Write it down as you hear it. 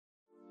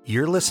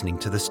You're listening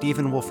to the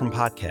Stephen Wolfram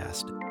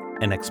Podcast,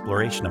 an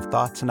exploration of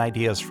thoughts and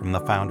ideas from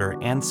the founder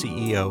and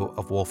CEO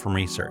of Wolfram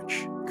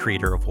Research,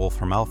 creator of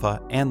Wolfram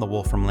Alpha and the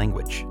Wolfram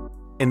language.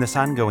 In this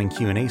ongoing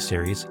Q&A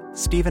series,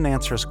 Stephen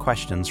answers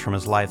questions from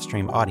his live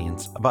stream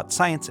audience about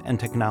science and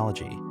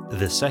technology.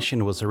 This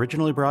session was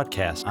originally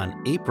broadcast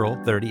on April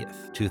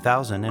 30th,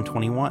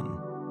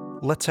 2021.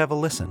 Let's have a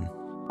listen.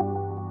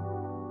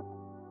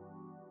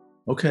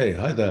 Okay,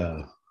 hi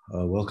there.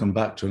 Welcome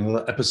back to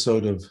another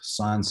episode of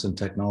Science and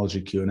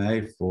Technology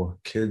Q&A for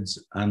kids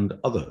and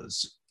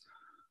others.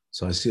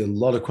 So I see a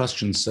lot of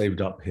questions saved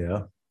up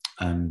here,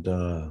 and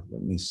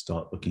let me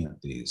start looking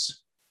at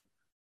these.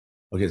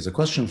 Okay, there's a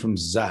question from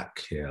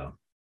Zach here.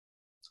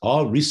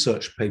 Are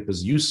research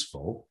papers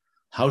useful?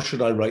 How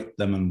should I write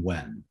them and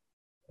when?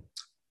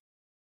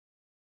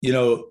 You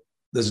know,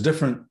 there's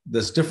different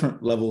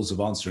levels of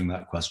answering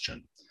that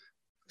question.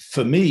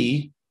 For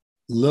me,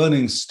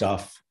 learning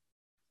stuff,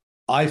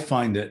 I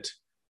find it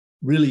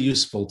really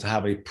useful to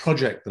have a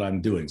project that I'm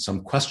doing,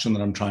 some question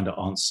that I'm trying to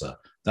answer.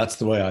 That's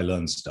the way I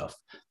learn stuff.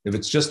 If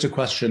it's just a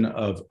question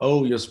of,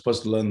 oh, you're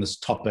supposed to learn this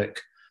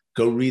topic,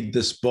 go read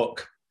this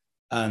book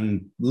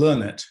and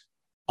learn it,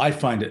 I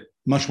find it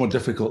much more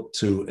difficult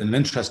to, in an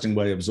interesting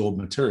way, absorb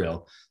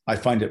material. I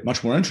find it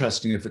much more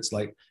interesting if it's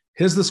like,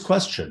 here's this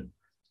question.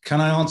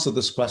 Can I answer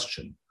this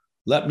question?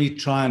 Let me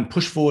try and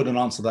push forward and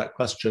answer that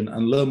question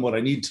and learn what I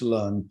need to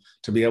learn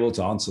to be able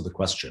to answer the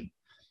question.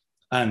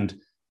 And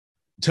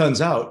it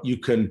turns out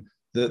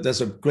there's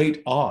a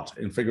great art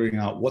in figuring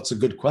out what's a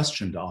good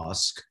question to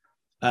ask.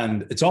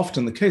 And it's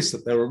often the case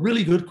that there are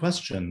really good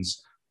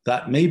questions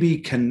that maybe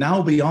can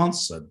now be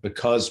answered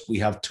because we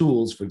have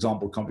tools, for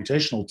example,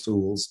 computational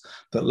tools,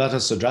 that let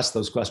us address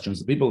those questions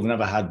that people have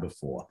never had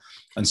before.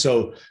 And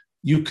so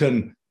you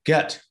can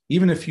get,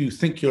 even if you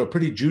think you're a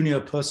pretty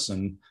junior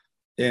person,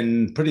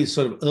 pretty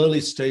sort of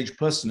early stage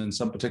person in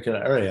some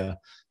particular area,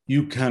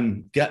 you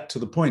can get to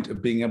the point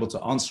of being able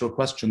to answer a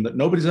question that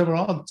nobody's ever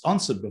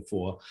answered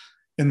before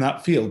in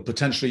that field,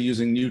 potentially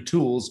using new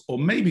tools, or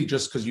maybe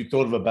just because you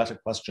thought of a better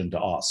question to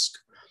ask.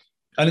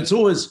 And it's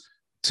always,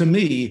 to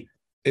me,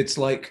 it's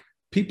like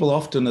people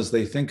often, as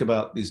they think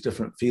about these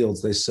different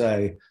fields, they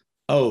say,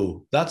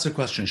 oh, that's a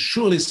question.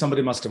 Surely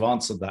somebody must have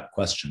answered that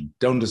question.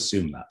 Don't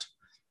assume that.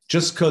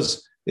 Just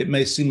because it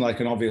may seem like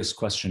an obvious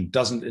question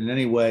doesn't in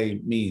any way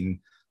mean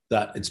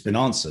that it's been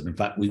answered. In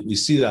fact, we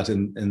see that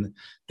in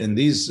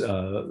these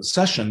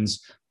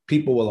sessions,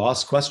 people will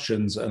ask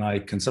questions, and I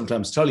can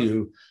sometimes tell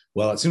you,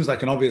 well, it seems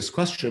like an obvious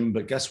question,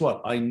 but guess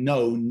what? I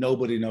know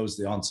nobody knows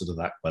the answer to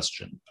that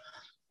question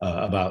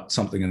about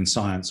something in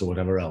science or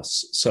whatever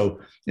else. So,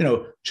 you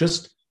know,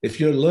 just if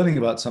you're learning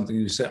about something,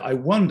 you say, I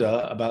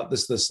wonder about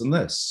this, this, and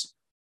this.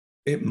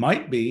 It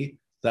might be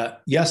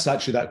that, yes,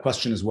 actually that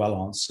question is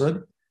well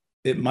answered.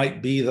 It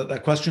might be that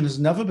that question has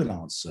never been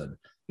answered.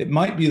 It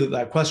might be that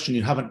that question,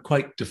 you haven't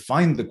quite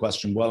defined the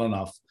question well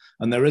enough,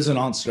 and there is an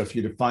answer if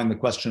you define the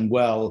question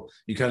well.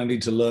 You kind of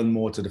need to learn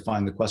more to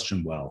define the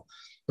question well.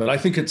 But I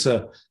think it's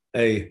a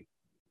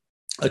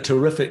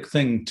terrific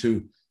thing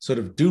to sort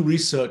of do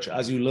research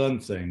as you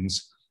learn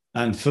things.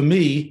 And for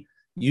me,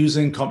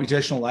 using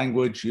computational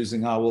language,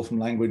 using our Wolfram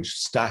language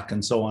stack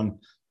and so on,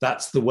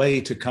 that's the way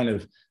to kind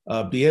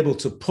of be able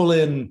to pull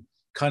in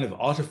kind of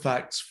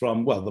artifacts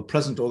from, well, the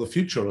present or the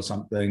future or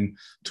something,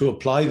 to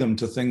apply them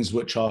to things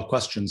which are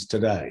questions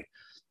today.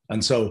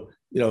 And so,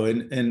 you know,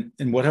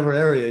 in whatever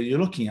area you're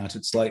looking at,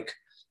 it's like,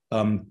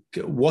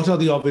 what are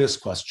the obvious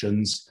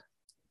questions?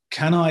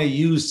 Can I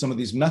use some of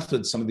these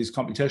methods, some of these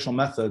computational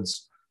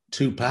methods,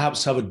 to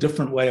perhaps have a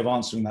different way of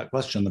answering that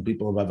question than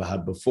people have ever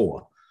had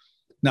before?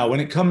 Now,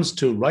 when it comes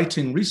to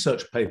writing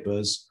research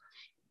papers,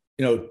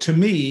 you know, to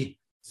me,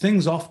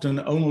 things often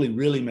only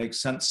really make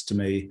sense to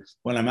me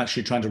when I'm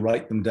actually trying to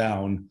write them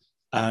down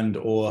and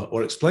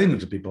or explain them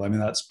to people. I mean,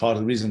 that's part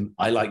of the reason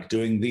I like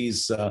doing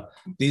these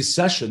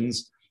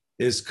sessions,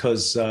 is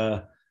because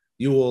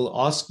you will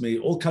ask me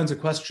all kinds of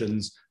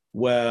questions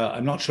where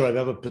I'm not sure I've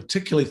ever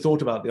particularly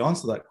thought about the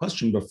answer to that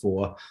question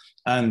before.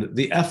 And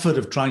the effort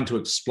of trying to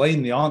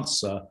explain the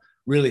answer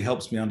really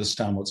helps me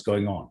understand what's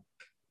going on.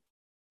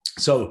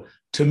 So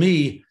to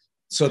me,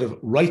 sort of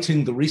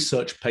writing the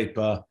research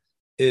paper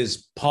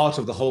is part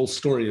of the whole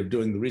story of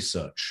doing the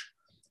research.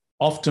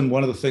 Often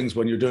one of the things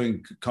when you're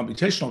doing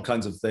computational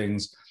kinds of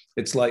things,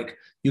 it's like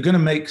you're going to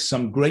make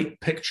some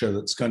great picture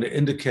that's going to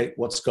indicate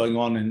what's going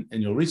on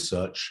in your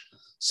research.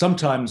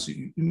 Sometimes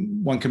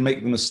one can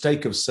make the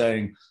mistake of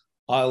saying,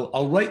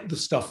 I'll write the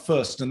stuff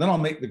first and then I'll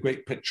make the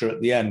great picture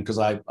at the end because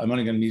I'm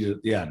only going to need it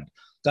at the end.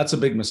 That's a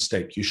big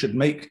mistake. You should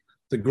make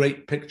the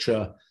great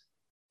picture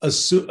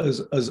as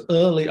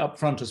early up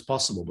front as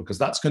possible, because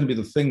that's going to be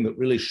the thing that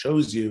really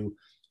shows you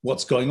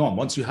what's going on.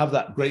 Once you have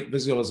that great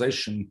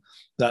visualization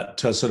that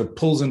sort of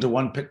pulls into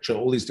one picture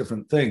all these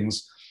different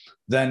things,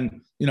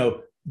 then, you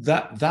know,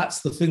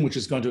 that's the thing which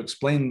is going to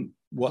explain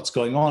what's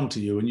going on to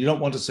you. And you don't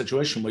want a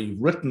situation where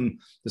you've written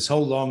this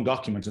whole long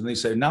document and they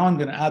say, now I'm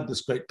going to add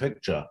this great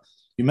picture.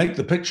 You make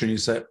the picture and you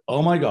say,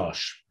 oh my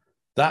gosh,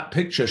 that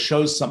picture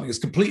shows something that's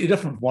completely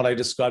different from what I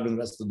described in the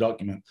rest of the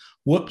document.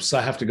 Whoops,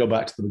 I have to go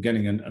back to the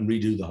beginning and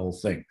redo the whole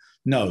thing.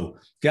 No,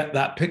 get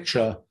that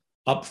picture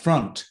up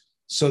front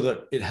so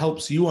that it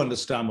helps you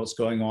understand what's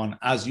going on,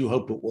 as you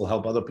hope it will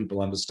help other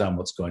people understand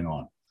what's going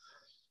on.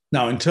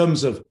 Now, in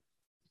terms of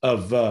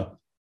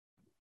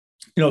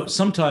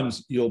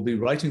sometimes you'll be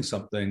writing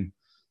something.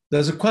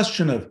 There's a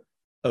question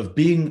of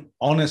being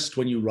honest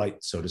when you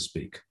write, so to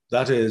speak.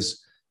 That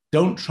is,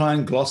 don't try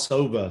and gloss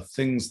over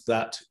things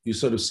that you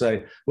sort of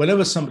say.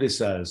 Whenever somebody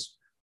says,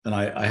 and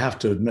I have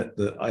to admit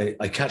that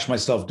I catch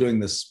myself doing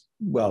this,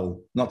 well,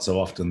 not so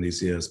often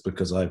these years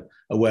because I'm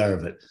aware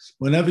of it.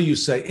 Whenever you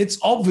say, it's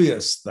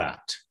obvious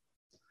that,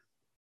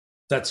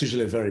 that's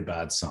usually a very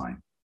bad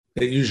sign.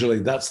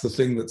 That's the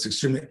thing that's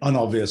extremely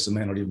unobvious and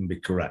may not even be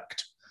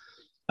correct.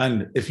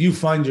 And if you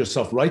find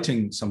yourself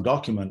writing some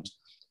document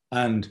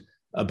and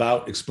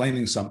about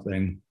explaining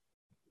something,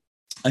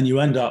 and you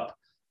end up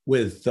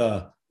with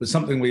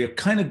something where you're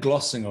kind of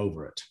glossing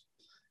over it,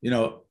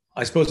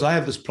 I suppose I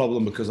have this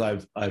problem because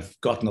I've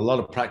gotten a lot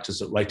of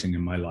practice at writing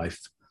in my life,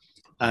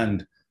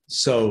 and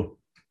so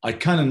I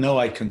kind of know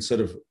I can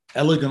sort of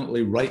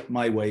elegantly write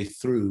my way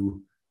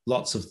through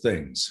lots of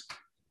things,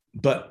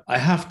 but I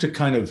have to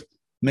kind of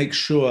make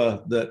sure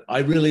that I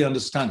really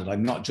understand it.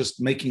 I'm not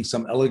just making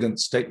some elegant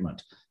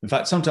statement. In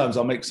fact, sometimes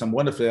I'll make some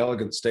wonderfully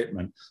elegant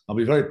statement. I'll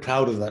be very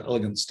proud of that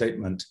elegant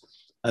statement.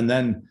 And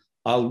then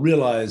I'll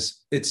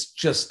realize it's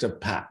just a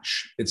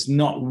patch. It's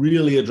not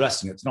really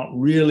addressing it. It's not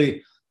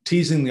really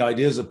teasing the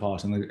ideas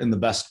apart in the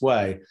best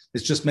way.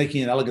 It's just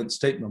making an elegant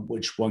statement,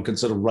 which one can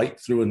sort of write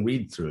through and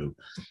read through.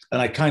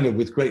 And I kind of,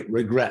 with great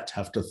regret,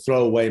 have to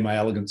throw away my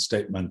elegant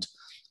statement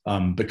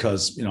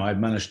because I've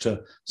managed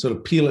to sort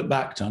of peel it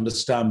back to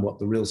understand what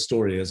the real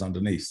story is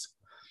underneath.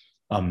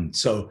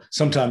 So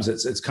sometimes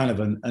it's kind of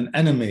an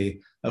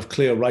enemy of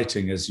clear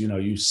writing is,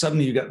 you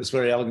suddenly get this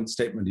very elegant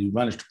statement. You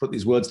manage to put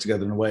these words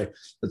together in a way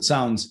that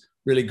sounds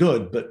really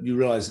good, but you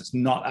realize it's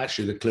not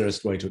actually the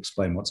clearest way to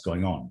explain what's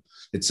going on.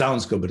 It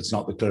sounds good, but it's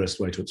not the clearest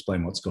way to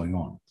explain what's going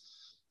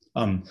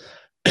on.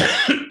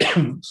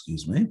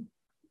 Excuse me.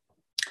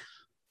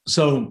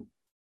 So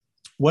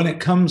when it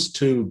comes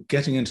to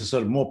getting into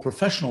sort of more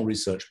professional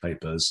research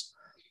papers,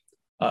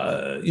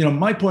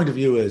 my point of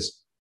view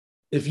is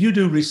if you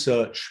do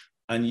research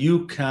and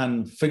you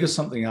can figure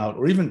something out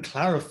or even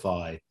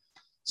clarify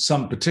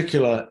some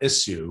particular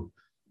issue,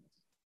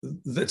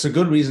 that's a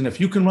good reason. If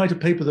you can write a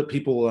paper that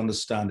people will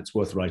understand, it's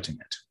worth writing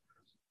it.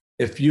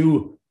 If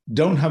you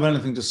don't have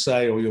anything to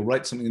say or you'll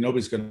write something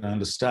nobody's going to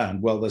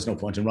understand, well, there's no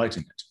point in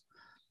writing it.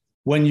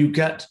 When you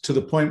get to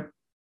the point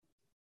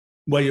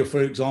where you're,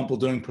 for example,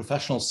 doing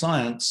professional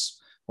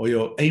science or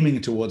you're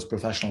aiming towards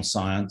professional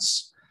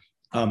science,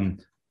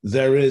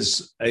 there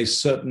is a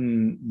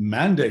certain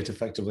mandate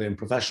effectively in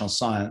professional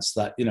science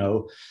that,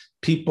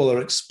 people are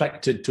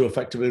expected to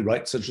effectively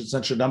write such and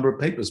such a number of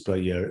papers per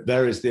year. It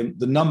varies, the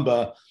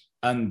number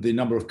and the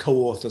number of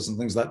co-authors and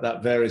things like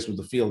that varies with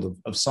the field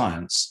of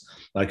science.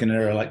 Like in an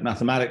area like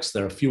mathematics,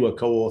 there are fewer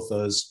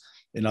co-authors.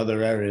 In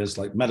other areas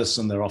like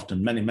medicine, there are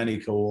often many, many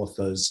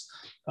co-authors,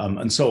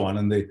 and so on.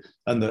 And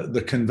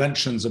the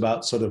conventions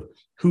about sort of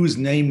whose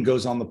name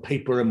goes on the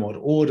paper in what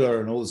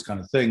order and all this kind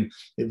of thing,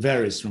 it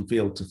varies from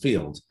field to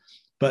field.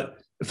 But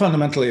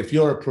fundamentally, if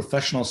you're a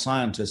professional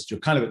scientist, you're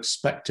kind of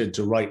expected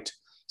to write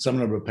some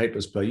number of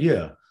papers per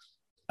year.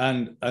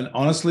 And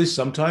honestly,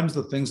 sometimes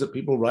the things that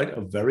people write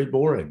are very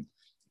boring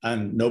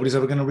and nobody's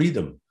ever going to read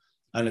them.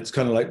 And it's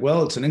kind of like,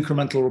 well, it's an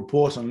incremental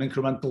report on an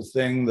incremental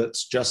thing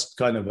that's just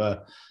kind of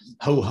a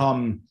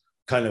ho-hum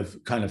kind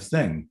of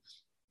thing.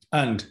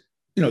 And,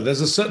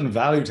 there's a certain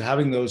value to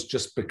having those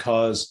just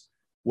because,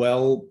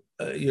 well,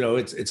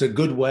 it's a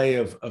good way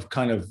of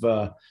kind of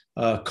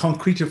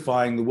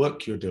concretifying the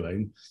work you're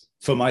doing.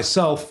 For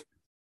myself,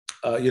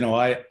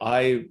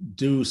 I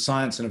do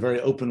science in a very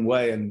open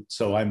way. And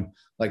so I'm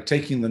like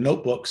taking the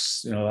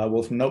notebooks,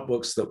 Wolfram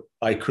notebooks that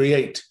I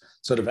create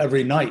sort of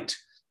every night,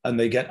 and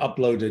they get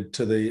uploaded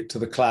to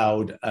the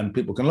cloud and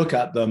people can look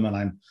at them. And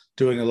I'm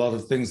doing a lot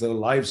of things that are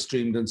live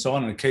streamed and so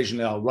on. And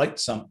occasionally I'll write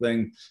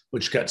something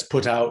which gets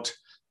put out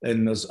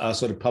in this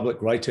sort of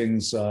public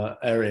writings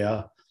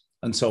area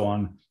and so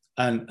on.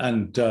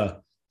 And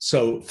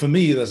so for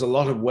me, there's a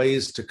lot of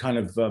ways to kind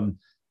of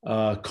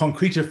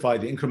concretify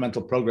the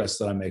incremental progress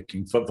that I'm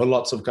making. For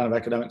lots of kind of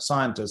academic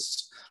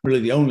scientists, really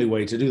the only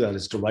way to do that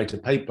is to write a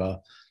paper,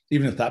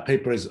 even if that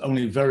paper is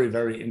only very,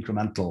 very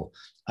incremental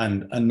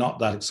and not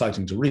that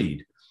exciting to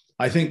read.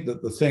 I think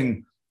that the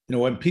thing,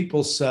 when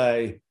people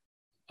say,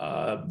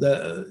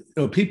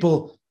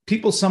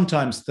 people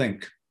sometimes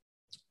think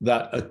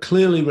that a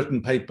clearly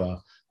written paper,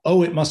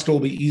 it must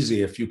all be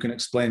easy if you can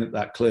explain it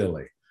that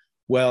clearly.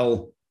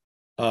 Well,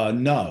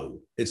 no,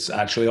 it's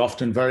actually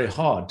often very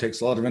hard. It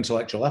takes a lot of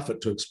intellectual effort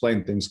to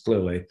explain things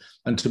clearly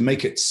and to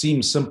make it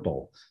seem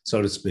simple,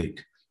 so to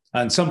speak.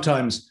 And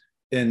sometimes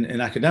in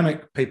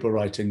academic paper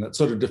writing, that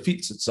sort of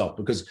defeats itself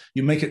because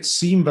you make it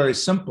seem very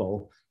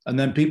simple and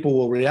then people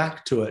will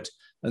react to it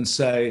and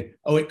say,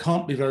 it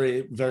can't be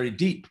very, very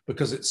deep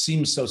because it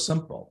seems so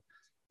simple.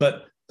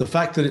 But the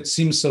fact that it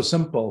seems so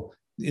simple,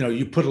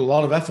 you put a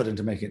lot of effort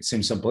into making it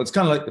seem simple. It's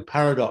kind of like the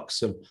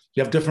paradox of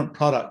you have different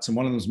products and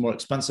one of them is more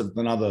expensive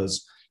than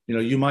others.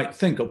 You might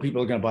think, oh,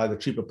 people are going to buy the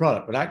cheaper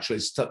product, but actually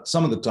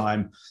some of the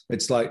time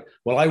it's like,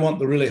 well, I want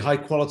the really high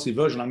quality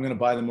version. I'm going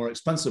to buy the more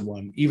expensive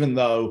one, even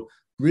though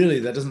really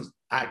there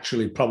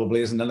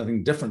probably isn't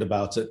anything different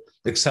about it,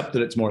 except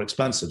that it's more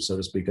expensive, so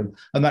to speak.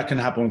 And that can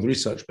happen with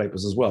research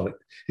papers as well.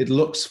 It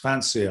looks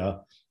fancier,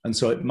 and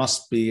so it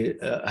must be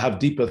have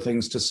deeper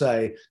things to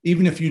say,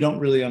 even if you don't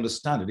really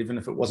understand it, even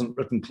if it wasn't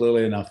written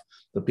clearly enough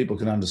that people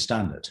can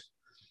understand it.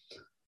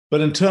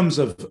 But in terms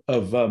of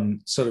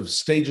sort of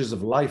stages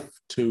of life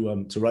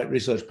to write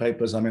research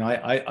papers, I mean,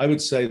 I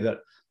would say that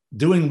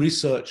doing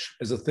research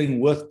is a thing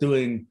worth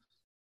doing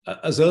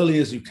as early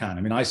as you can.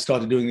 I mean, I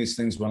started doing these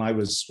things when I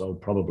was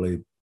probably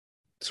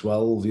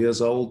 12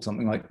 years old,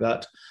 something like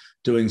that,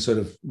 doing sort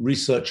of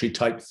researchy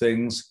type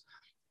things,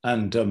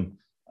 and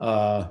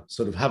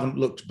sort of haven't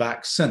looked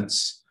back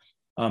since.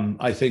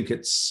 I think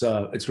it's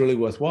really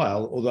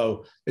worthwhile,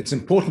 although it's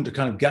important to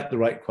kind of get the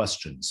right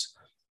questions.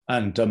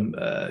 And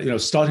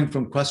starting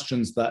from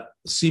questions that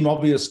seem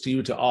obvious to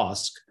you to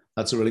ask,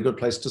 that's a really good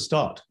place to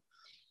start.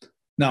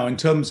 Now, in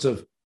terms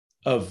of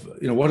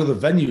what are the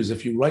venues?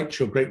 If you write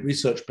your great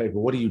research paper,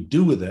 what do you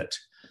do with it?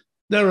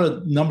 There are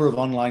a number of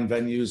online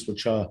venues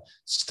which are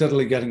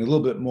steadily getting a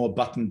little bit more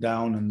buttoned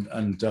down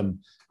and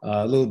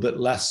a little bit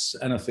less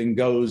anything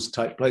goes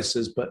type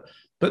places. But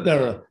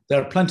there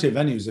are plenty of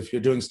venues. If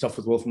you're doing stuff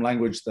with Wolfram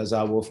language, there's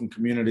our Wolfram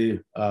community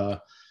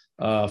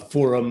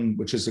forum,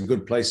 which is a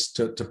good place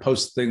to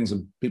post things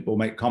and people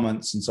make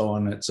comments and so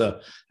on. It's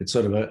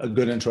sort of a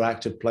good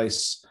interactive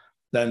place.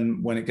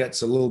 Then when it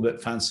gets a little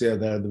bit fancier,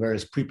 there are the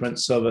various preprint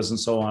servers and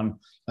so on.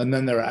 And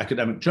then there are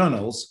academic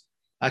journals.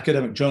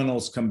 Academic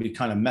journals can be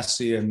kind of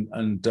messy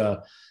and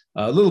a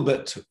little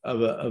bit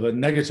of a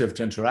negative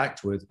to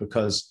interact with,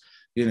 because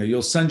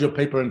you'll send your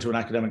paper into an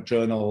academic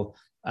journal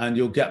and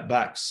you'll get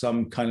back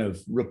some kind of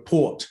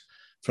report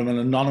from an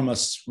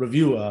anonymous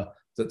reviewer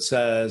that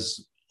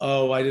says,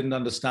 oh, I didn't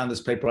understand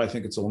this paper, I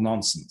think it's all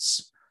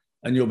nonsense.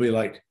 And you'll be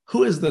like,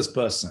 who is this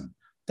person?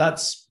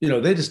 That's,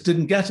 they just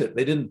didn't get it.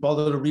 They didn't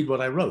bother to read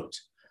what I wrote.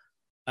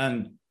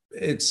 And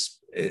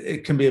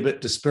it can be a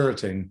bit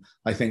dispiriting,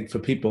 I think, for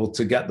people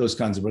to get those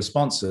kinds of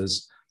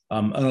responses.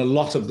 And a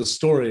lot of the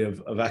story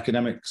of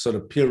academic sort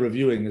of peer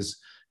reviewing is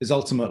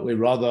ultimately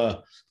rather,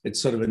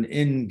 it's sort of an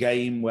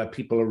in-game where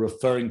people are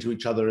referring to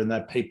each other in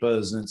their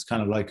papers, and it's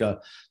kind of like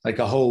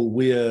a whole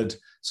weird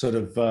sort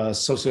of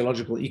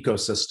sociological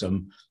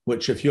ecosystem,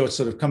 which if you're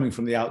sort of coming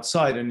from the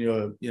outside and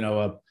you're,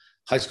 a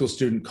high school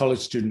student, college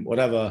student,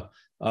 whatever,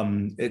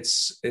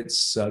 it's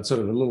sort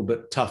of a little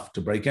bit tough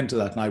to break into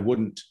that. And I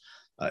wouldn't,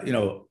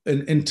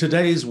 in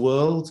today's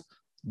world,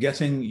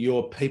 getting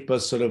your paper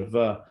sort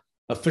of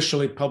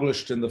officially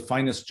published in the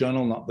finest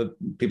journal, not that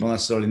people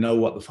necessarily know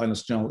what the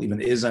finest journal even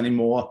is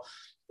anymore,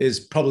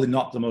 is probably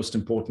not the most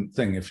important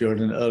thing. If you're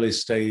at an early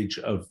stage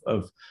of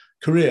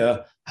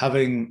career,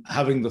 having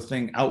the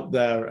thing out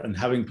there and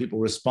having people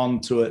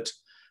respond to it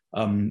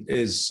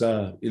is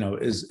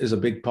a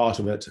big part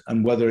of it.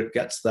 And whether it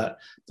gets the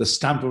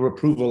stamp of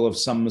approval of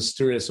some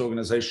mysterious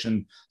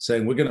organization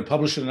saying we're going to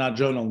publish it in our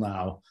journal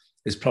now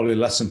is probably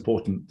less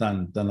important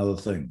than other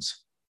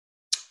things.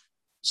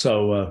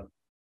 So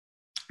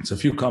it's a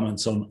few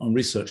comments on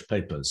research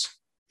papers.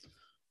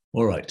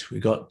 All right, we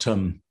got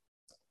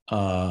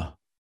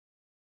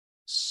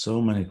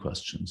so many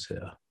questions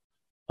here.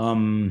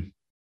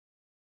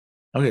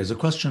 Okay, there's a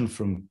question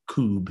from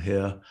Koob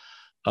here.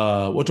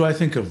 What do I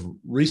think of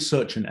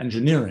research and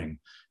engineering?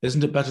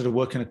 Isn't it better to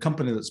work in a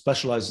company that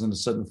specializes in a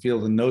certain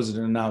field and knows it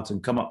in and out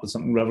and come up with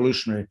something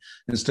revolutionary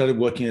instead of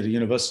working at a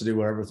university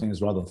where everything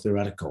is rather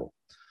theoretical?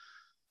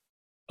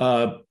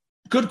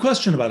 Good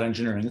question about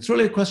engineering. It's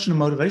really a question of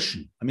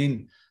motivation. I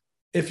mean,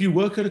 if you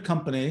work at a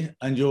company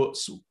and you're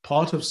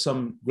part of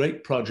some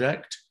great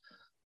project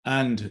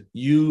and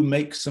you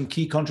make some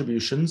key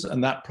contributions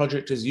and that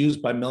project is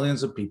used by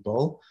millions of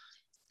people,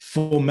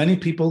 for many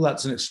people,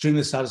 that's an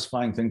extremely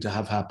satisfying thing to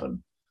have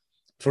happen.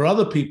 For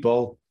other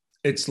people,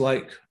 it's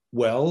like,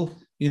 well,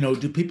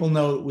 do people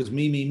know it was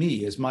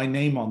me? Is my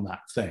name on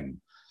that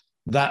thing?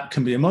 That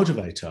can be a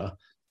motivator.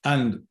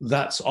 And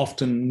that's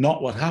often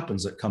not what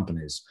happens at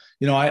companies.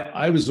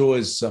 I was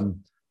always at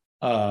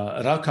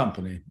our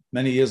company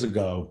many years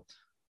ago.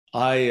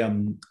 I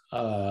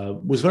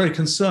was very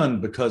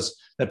concerned because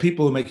there are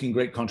people who are making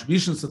great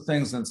contributions to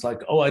things, and it's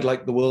like, oh, I'd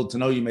like the world to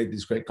know you made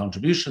these great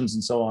contributions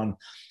and so on.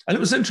 And it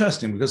was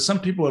interesting because some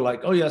people were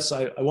like, oh, yes,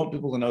 I want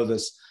people to know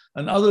this.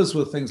 And others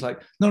were things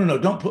like, no,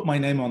 don't put my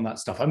name on that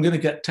stuff. I'm going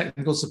to get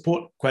technical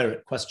support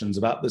questions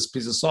about this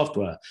piece of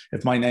software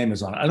if my name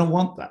is on it. I don't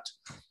want that.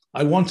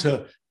 I want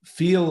to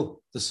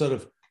feel the sort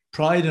of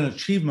pride and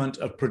achievement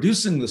of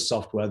producing the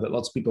software that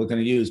lots of people are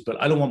going to use, but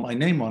I don't want my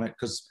name on it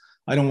because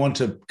I don't want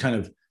to kind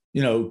of,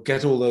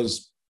 get all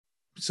those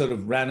sort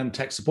of random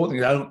tech support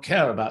things. I don't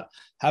care about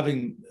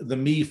having the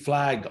me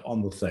flag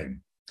on the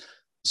thing.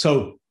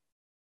 So,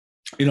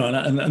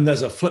 and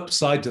there's a flip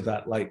side to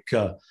that. Like,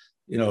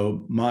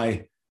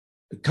 my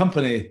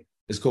company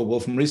is called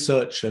Wolfram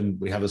Research, and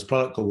we have this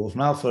product called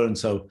Wolfram Alpha. And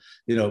so,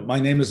 my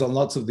name is on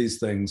lots of these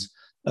things.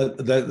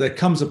 There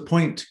comes a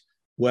point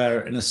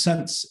where, in a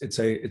sense, it's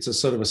a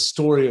sort of a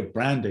story of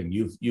branding.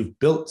 You've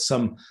built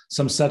some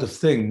set of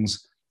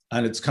things,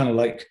 and it's kind of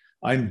like,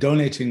 I'm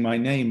donating my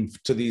name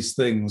to these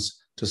things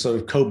to sort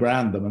of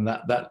co-brand them, and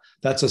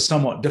that's a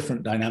somewhat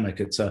different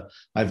dynamic.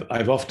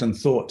 I've often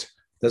thought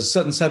there's a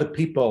certain set of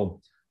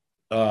people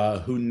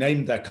who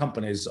named their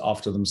companies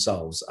after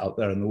themselves out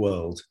there in the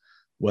world,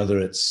 whether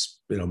it's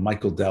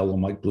Michael Dell or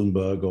Mike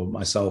Bloomberg or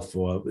myself,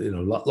 or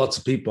lots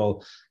of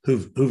people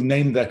who've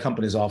named their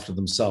companies after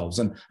themselves.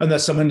 And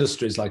there's some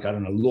industries like, I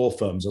don't know, law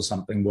firms or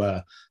something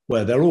where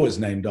they're always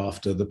named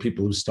after the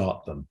people who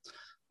start them.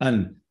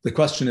 And the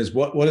question is,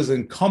 what is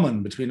in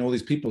common between all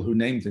these people who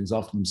name things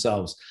after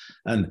themselves?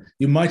 And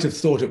you might have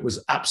thought it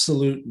was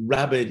absolute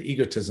rabid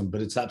egotism,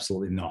 but it's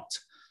absolutely not.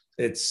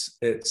 It's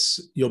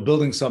you're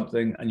building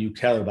something and you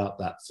care about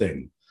that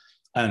thing,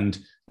 and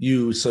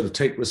you sort of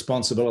take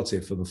responsibility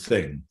for the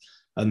thing.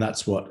 And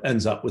that's what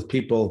ends up with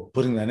people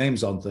putting their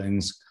names on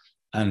things.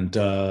 And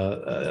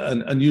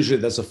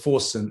usually there's a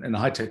force in the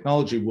high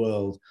technology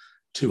world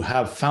to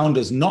have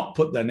founders not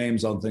put their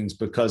names on things,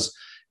 because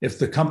if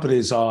the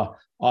companies are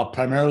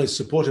primarily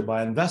supported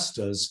by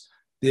investors,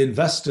 the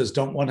investors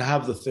don't want to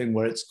have the thing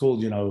where it's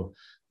called,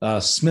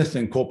 Smith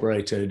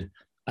Incorporated,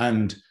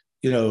 and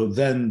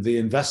then the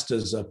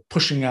investors are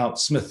pushing out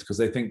Smith because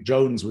they think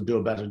Jones would do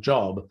a better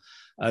job,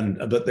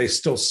 but they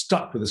still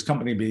stuck with this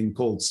company being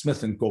called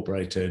Smith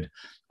Incorporated.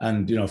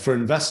 And for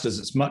investors,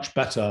 it's much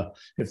better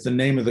if the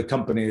name of the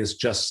company is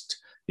just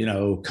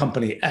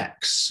Company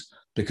X,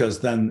 because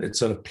then it's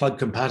sort of plug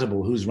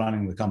compatible who's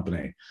running the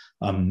company.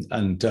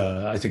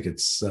 I think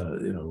it's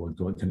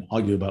one can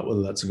argue about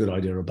whether that's a good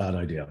idea or a bad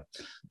idea.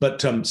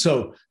 But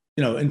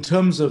in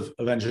terms of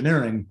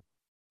engineering,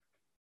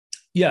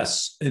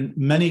 yes, in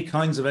many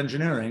kinds of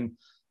engineering,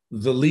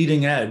 the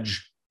leading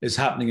edge is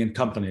happening in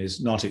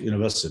companies, not at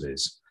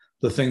universities.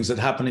 The things that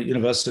happen at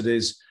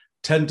universities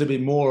tend to be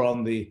more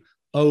on the,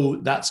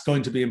 that's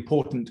going to be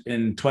important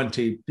in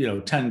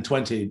 10,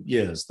 20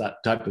 years, that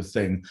type of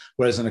thing.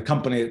 Whereas in a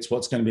company, it's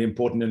what's going to be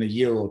important in a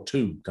year or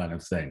two kind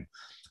of thing.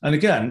 And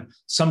again,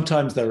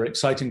 sometimes there are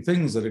exciting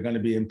things that are going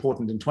to be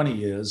important in 20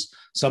 years.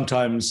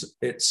 Sometimes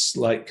it's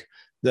like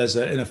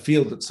in a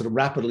field that's sort of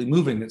rapidly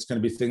moving, it's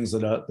going to be things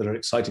that are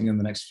exciting in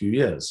the next few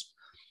years.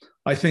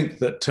 I think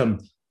that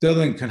the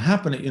other thing that can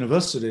happen at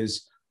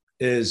universities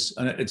is,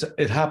 and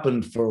it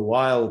happened for a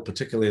while,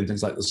 particularly in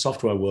things like the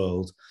software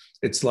world,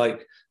 it's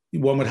like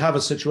one would have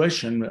a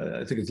situation,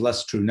 I think it's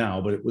less true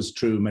now, but it was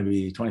true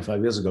maybe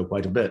 25 years ago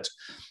quite a bit.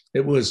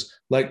 It was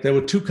like there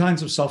were two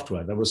kinds of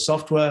software. There was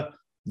software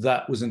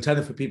that was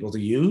intended for people to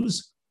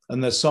use,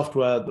 and there's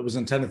software that was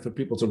intended for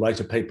people to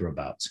write a paper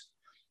about.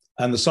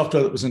 And the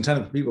software that was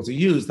intended for people to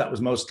use, that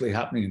was mostly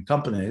happening in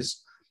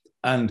companies.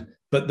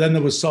 But then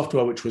there was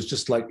software which was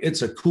just like,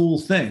 it's a cool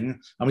thing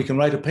and we can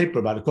write a paper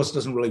about it. Of course, it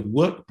doesn't really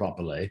work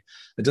properly.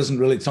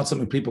 It's not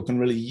something people can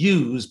really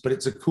use, but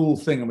it's a cool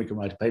thing and we can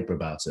write a paper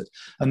about it.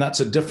 And that's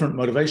a different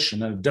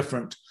motivation and a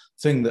different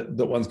thing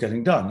that one's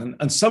getting done.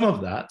 And some of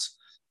that,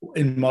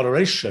 in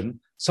moderation,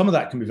 some of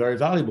that can be very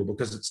valuable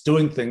because it's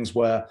doing things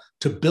where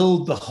to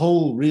build the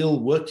whole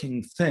real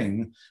working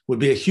thing would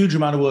be a huge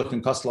amount of work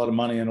and cost a lot of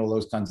money and all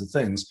those kinds of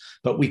things.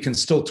 But we can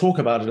still talk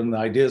about it and the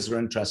ideas are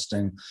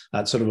interesting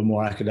at sort of a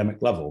more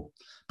academic level.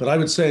 But I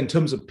would say in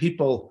terms of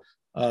people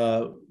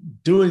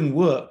doing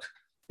work,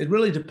 it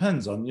really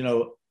depends on,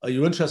 are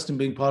you interested in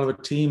being part of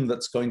a team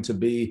that's going to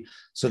be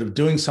sort of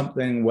doing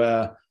something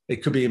where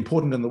it could be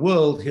important in the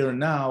world here and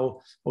now,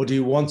 or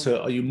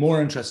are you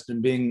more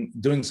interested in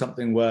doing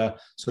something where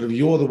sort of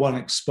you're the one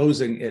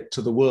exposing it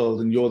to the world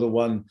and you're the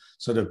one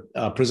sort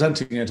of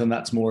presenting it, and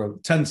that's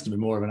tends to be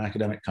more of an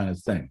academic kind of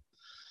thing.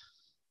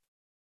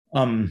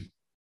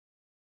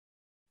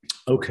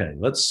 Okay,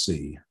 let's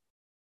see.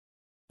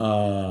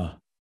 Oh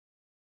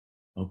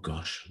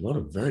gosh, a lot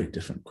of very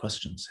different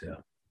questions here.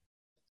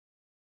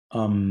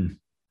 All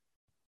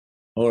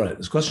right,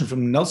 there's a question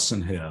from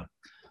Nelson here.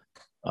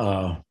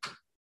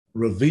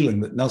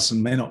 Revealing that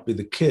Nelson may not be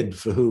the kid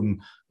who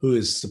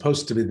is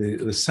supposed to be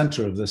the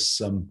center of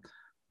this of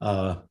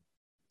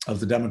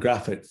the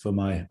demographic for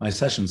my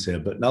sessions here.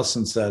 But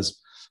Nelson says,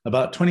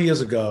 about 20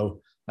 years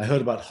ago, I heard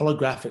about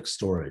holographic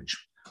storage.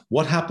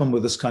 What happened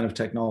with this kind of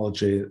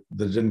technology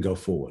that didn't go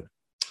forward?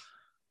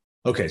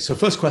 Okay, so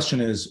first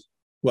question is,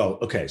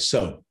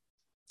 so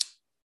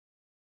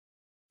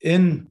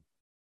in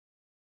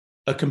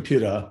a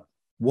computer,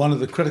 one of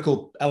the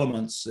critical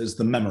elements is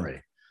the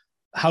memory.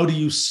 How do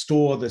you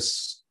store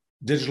this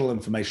digital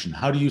information?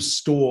 How do you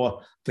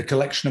store the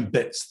collection of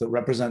bits that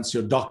represents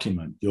your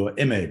document, your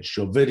image,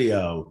 your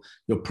video,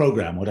 your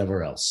program,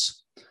 whatever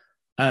else?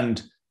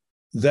 And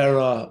there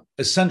are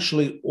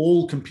essentially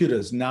all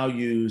computers now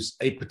use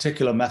a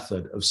particular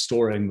method of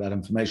storing that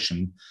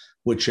information,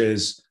 which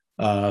is,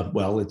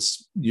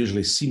 it's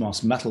usually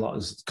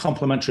CMOS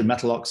complementary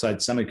metal oxide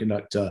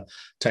semiconductor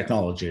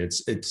technology.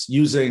 It's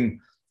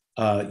using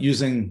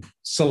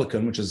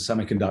silicon, which is a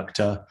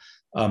semiconductor,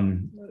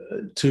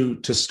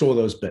 to store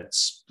those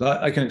bits.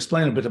 I can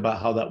explain a bit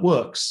about how that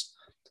works,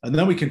 and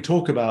then we can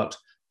talk about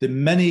the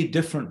many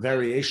different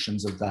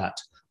variations of that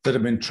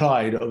have been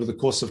tried over the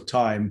course of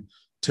time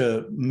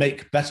to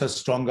make better,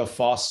 stronger,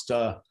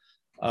 faster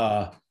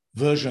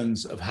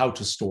versions of how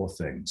to store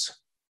things.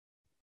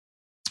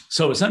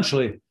 So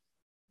essentially,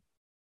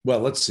 well,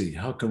 let's see,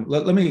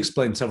 let me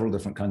explain several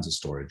different kinds of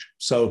storage.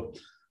 So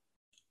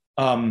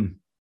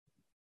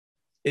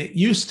it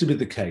used to be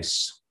the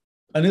case,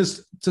 and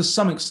is to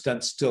some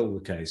extent still the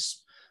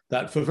case,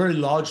 that for very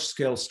large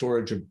scale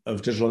storage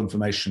of digital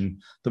information,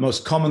 the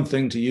most common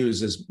thing to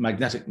use is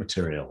magnetic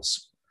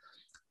materials.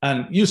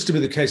 And it used to be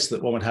the case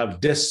that one would have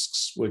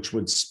disks which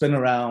would spin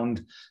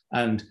around,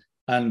 and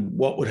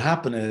what would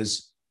happen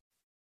is,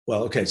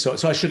 well, okay, so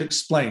I should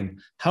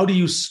explain, how do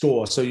you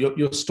store? So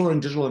you're storing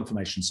digital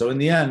information. So in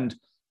the end,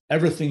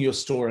 everything you're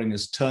storing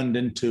is turned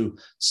into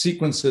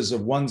sequences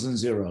of ones and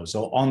zeros,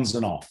 or ons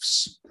and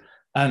offs.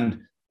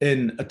 And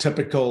in a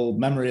typical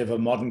memory of a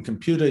modern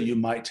computer, you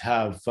might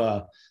have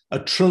a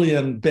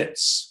trillion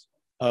bits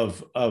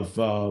of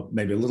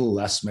maybe a little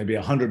less, maybe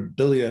 100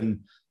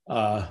 billion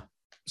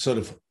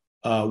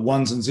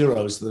ones and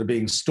zeros that are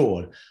being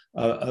stored.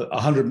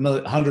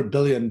 100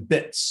 billion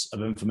bits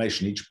of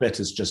information. Each bit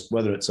is just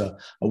whether it's a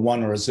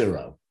one or a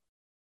zero.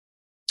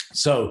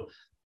 So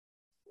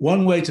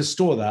one way to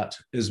store that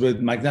is with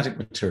magnetic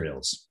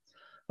materials.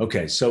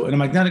 Okay, so in a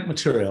magnetic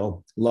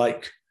material,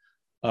 like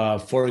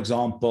for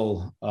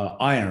example,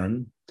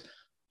 iron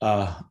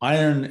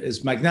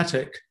is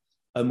magnetic,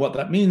 and what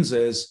that means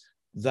is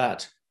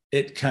that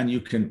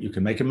you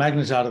can make a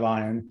magnet out of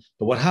iron,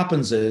 but what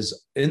happens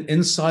is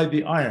inside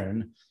the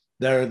iron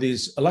there are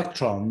these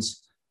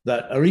electrons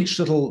that are each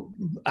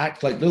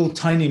act like little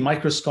tiny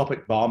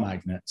microscopic bar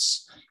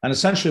magnets, and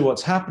essentially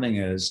what's happening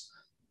is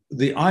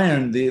the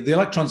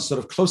electrons are sort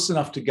of close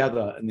enough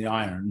together in the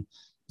iron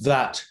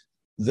that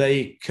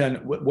they can,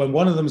 when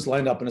one of them is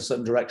lined up in a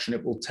certain direction,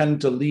 it will tend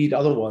to lead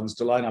other ones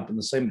to line up in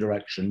the same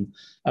direction.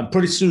 And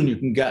pretty soon you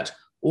can get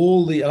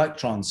all the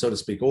electrons, so to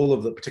speak, all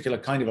of the particular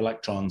kind of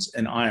electrons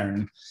in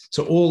iron,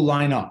 to all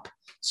line up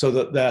so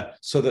that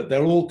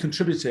they're all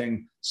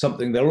contributing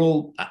something. They're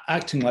all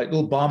acting like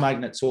little bar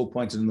magnets, all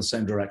pointed in the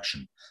same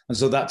direction. And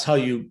so that's how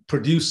you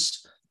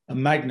produce a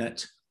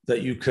magnet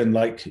that you can,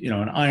 like,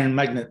 an iron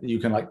magnet that you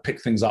can like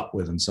pick things up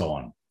with and so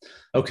on.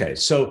 Okay,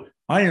 so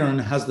iron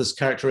has this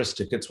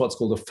characteristic. It's what's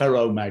called a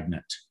ferromagnet,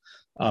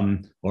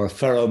 or a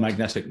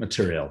ferromagnetic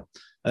material.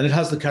 And it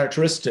has the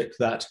characteristic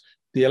that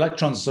the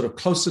electrons are sort of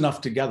close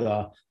enough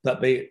together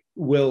that they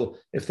will,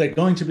 if they're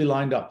going to be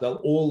lined up, they'll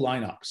all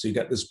line up. So you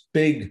get this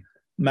big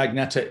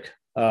magnetic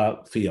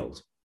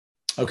field.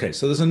 Okay,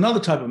 so there's another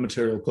type of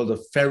material called a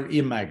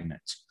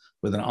ferrimagnet,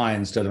 with an I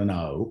instead of an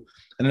O.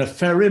 And in a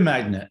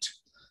ferrimagnet,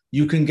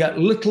 you can get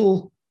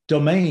little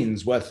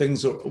domains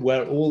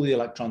where all the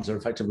electrons are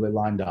effectively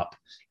lined up,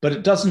 but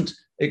it doesn't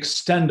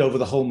extend over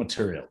the whole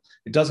material.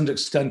 It doesn't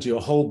extend to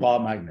your whole bar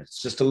magnet.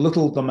 It's just a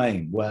little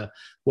domain where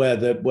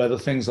the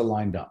things are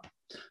lined up.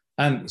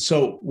 And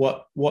so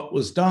what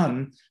was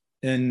done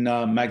in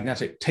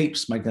magnetic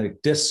tapes,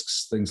 magnetic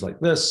disks, things like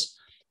this,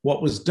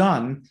 what was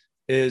done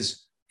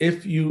is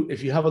if you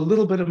have a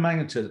little bit of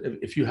magnetism,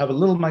 if you have a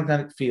little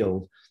magnetic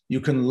field, you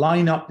can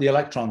line up the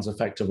electrons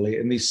effectively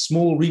in these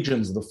small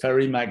regions of the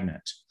ferrimagnet.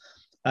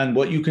 And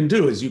what you can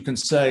do is you can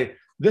say,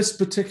 this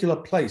particular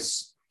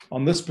place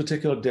on this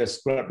particular disk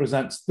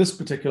represents this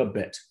particular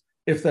bit.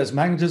 If there's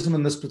magnetism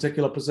in this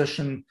particular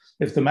position,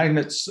 if the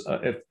magnets,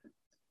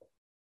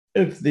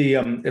 if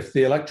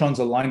the electrons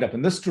are lined up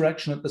in this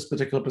direction at this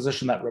particular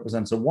position, that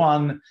represents a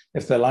 1.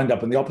 If they're lined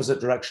up in the opposite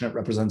direction, it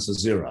represents a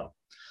 0.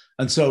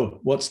 And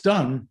so what's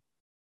done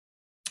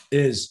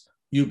is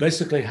you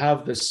basically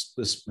have this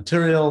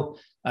material,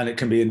 and it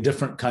can be in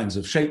different kinds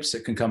of shapes.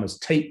 It can come as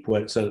tape,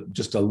 where it's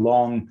just a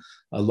long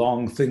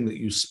thing that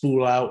you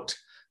spool out,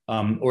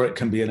 or it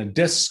can be in a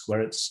disk,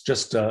 where it's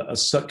just a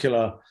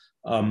circular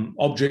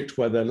object,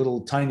 where there are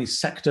little tiny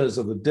sectors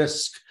of the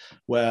disk,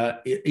 where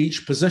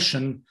each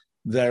position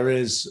there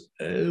is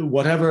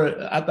whatever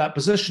at that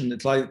position,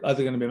 it's like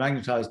either going to be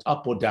magnetized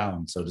up or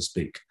down, so to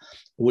speak,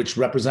 which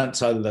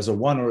represents either there's a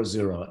 1 or a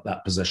 0 at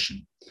that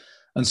position.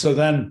 And so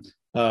then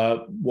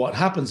what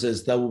happens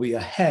is there will be a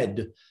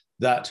head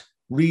that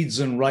reads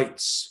and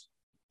writes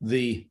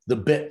the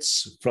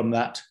bits from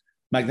that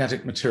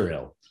magnetic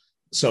material.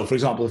 So for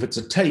example, if it's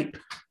a tape,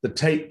 the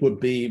tape would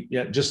be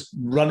just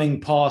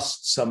running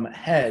past some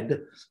head,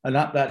 and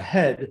at that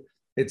head,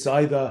 it's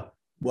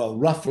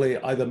roughly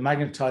either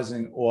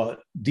magnetizing or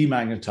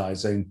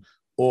demagnetizing,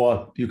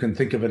 or you can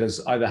think of it as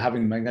either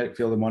having a magnetic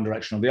field in one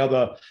direction or the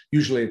other.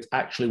 Usually it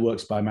actually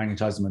works by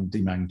magnetizing and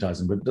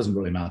demagnetizing, but it doesn't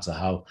really matter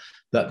how.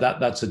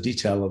 That's a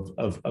detail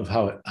of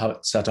how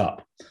it's set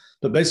up.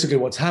 But basically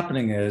what's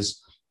happening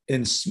is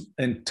in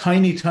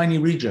tiny, tiny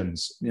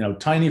regions,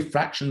 tiny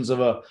fractions of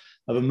a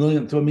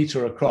millionth of a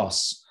meter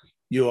across,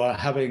 you are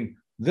having,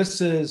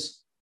 this is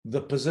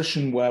the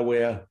position where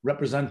we're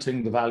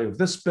representing the value of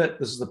this bit,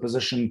 this is the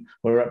position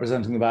where we're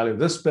representing the value of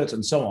this bit,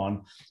 and so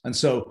on. And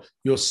so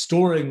you're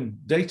storing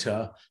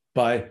data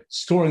by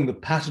storing the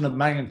pattern of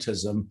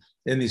magnetism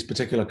in these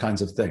particular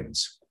kinds of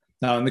things.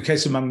 Now, in the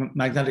case of a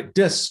magnetic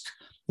disk,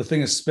 the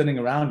thing is spinning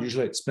around.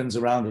 Usually it spins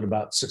around at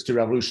about 60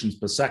 revolutions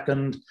per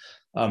second,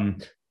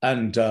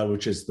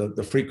 which is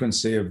the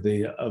frequency of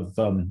the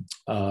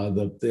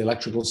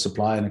electrical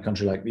supply in a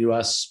country like the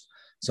US,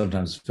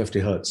 sometimes 50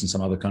 hertz in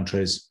some other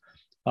countries.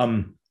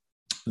 So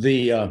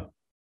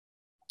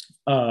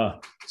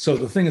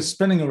the thing is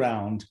spinning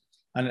around,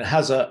 and it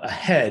has a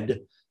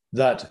head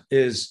that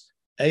is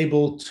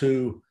able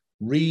to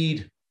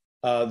read,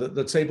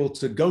 that's able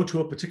to go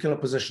to a particular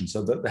position,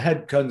 so that the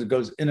head kind of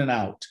goes in and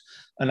out.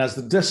 And as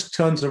the disk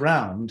turns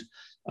around,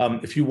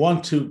 if you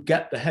want to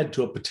get the head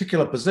to a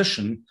particular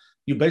position,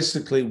 you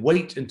basically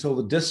wait until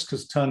the disk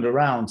has turned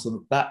around so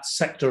that that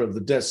sector of the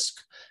disk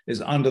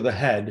is under the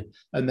head.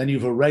 And then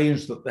you've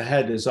arranged that the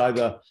head is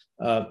either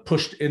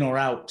pushed in or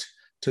out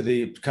to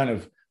the kind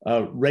of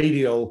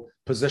radial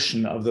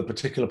position of the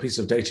particular piece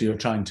of data you're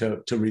trying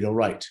to read or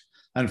write.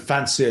 And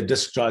fancier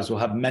disk drives will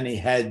have many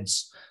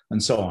heads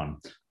and so on.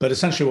 But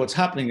essentially what's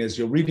happening is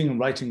you're reading and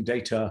writing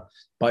data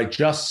by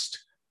just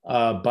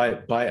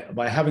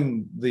by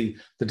having the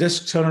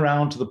disk turn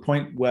around to the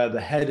point where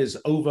the head is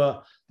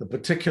over the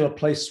particular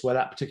place where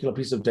that particular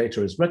piece of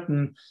data is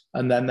written,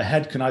 and then the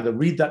head can either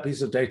read that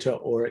piece of data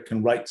or it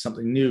can write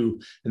something new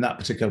in that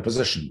particular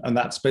position. And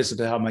that's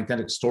basically how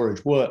magnetic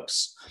storage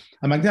works.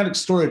 And magnetic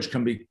storage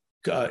can be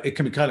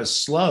kind of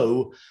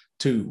slow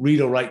to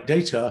read or write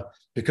data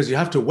because you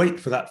have to wait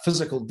for that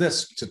physical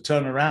disk to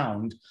turn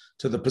around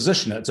to the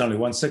position. It's only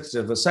 1/60th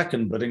of a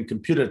second, but in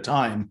computer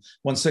time,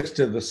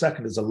 1/60th of a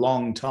second is a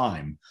long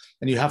time.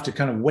 And you have to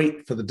kind of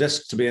wait for the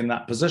disk to be in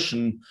that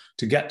position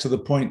to get to the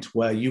point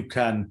where you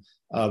can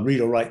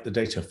read or write the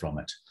data from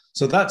it.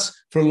 So that's,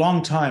 for a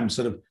long time,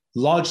 sort of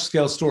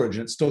large-scale storage,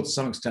 and it's still to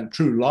some extent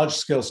true,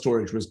 large-scale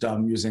storage was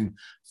done using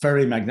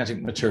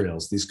ferrimagnetic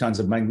materials, these kinds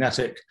of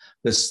magnetic,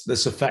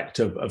 this effect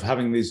of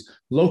having these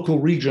local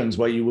regions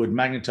where you would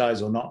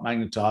magnetize or not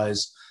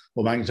magnetize,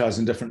 or magnetize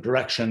in different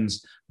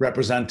directions,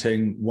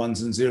 representing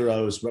ones and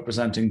zeros,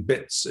 representing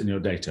bits in your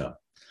data.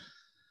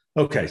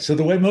 Okay, so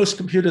the way most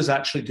computers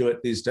actually do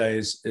it these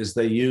days is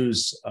they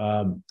use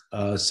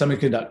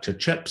semiconductor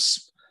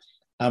chips.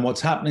 And what's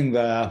happening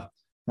there,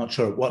 not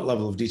sure at what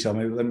level of detail,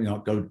 maybe let me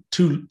not go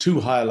too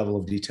high a level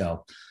of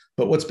detail,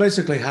 but what's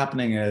basically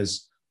happening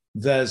is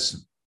there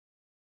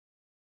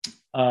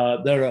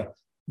are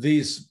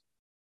these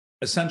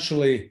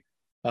essentially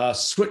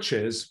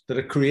switches that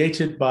are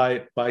created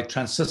by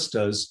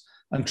transistors,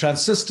 and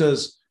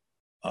transistors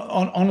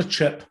on a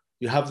chip,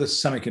 you have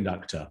this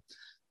semiconductor.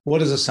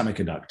 What is a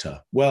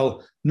semiconductor?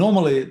 Well,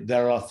 normally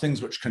there are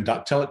things which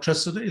conduct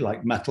electricity,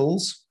 like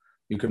metals.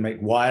 You can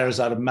make wires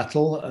out of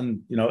metal,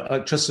 and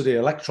electricity,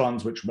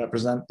 electrons which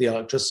represent the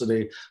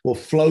electricity will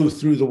flow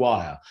through the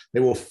wire. They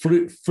will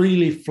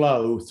freely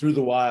flow through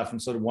the wire from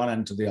sort of one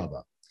end to the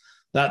other.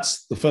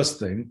 That's the first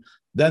thing.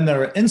 Then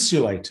there are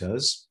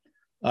insulators,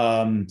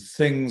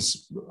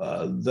 things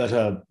that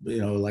are,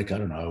 like, I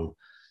don't know,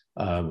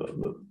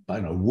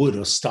 wood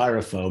or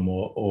styrofoam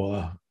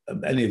or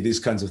any of these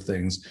kinds of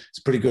things. It's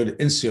a pretty good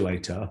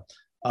insulator,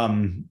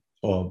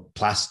 or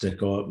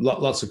plastic, or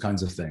lots of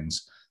kinds of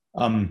things.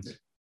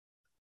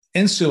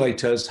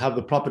 Insulators have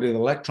the property that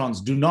electrons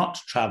do not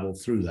travel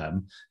through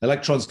them.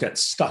 Electrons get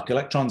stuck.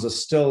 Electrons are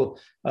still,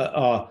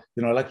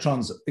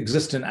 electrons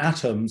exist in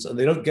atoms, and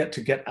they don't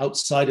get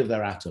outside of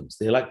their atoms.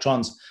 The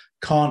electrons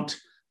can't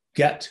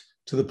get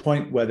to the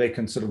point where they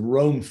can sort of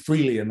roam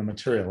freely in the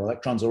material.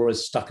 Electrons are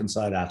always stuck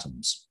inside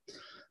atoms.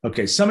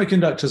 Okay,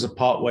 semiconductors are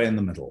partway in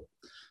the middle.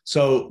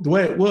 So the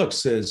way it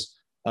works is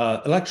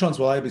electrons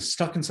will either be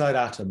stuck inside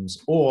atoms,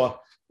 or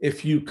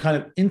if you kind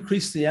of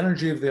increase the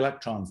energy of the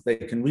electrons, they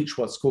can reach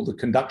what's called the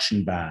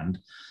conduction band,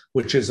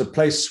 which is a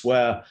place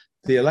where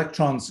the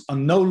electrons are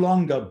no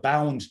longer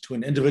bound to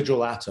an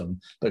individual atom,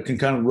 but can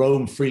kind of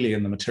roam freely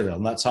in the material.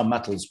 And that's how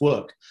metals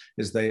work,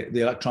 is the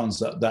electrons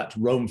that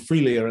roam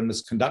freely are in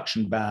this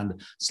conduction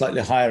band,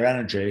 slightly higher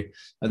energy.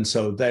 And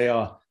so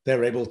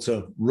they're able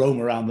to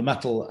roam around the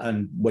metal.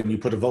 And when you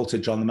put a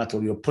voltage on the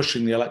metal, you're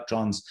pushing the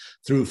electrons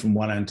through from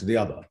one end to the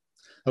other.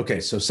 Okay,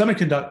 so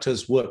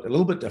semiconductors work a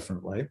little bit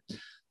differently.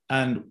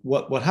 And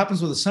what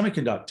happens with a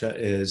semiconductor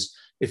is,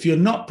 if you're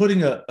not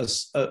putting a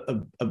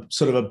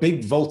sort of a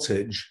big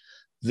voltage,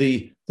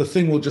 the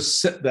thing will just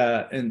sit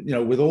there and,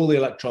 with all the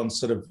electrons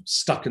sort of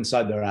stuck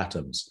inside their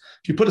atoms.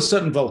 If you put a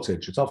certain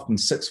voltage, it's often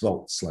 6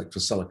 volts, like for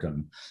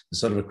silicon,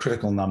 it's sort of a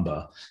critical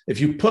number.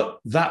 If you put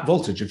that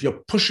voltage, if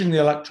you're pushing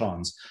the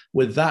electrons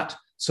with that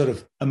sort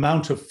of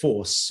amount of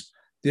force,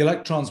 the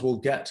electrons will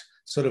be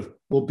sort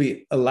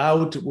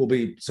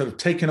of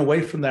taken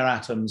away from their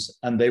atoms,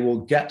 and they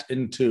will get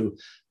into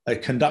a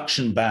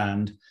conduction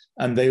band,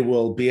 and they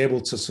will be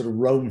able to sort of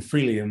roam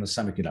freely in the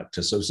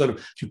semiconductor. So sort of,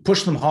 if you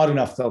push them hard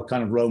enough, they'll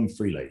kind of roam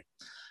freely.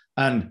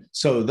 And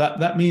so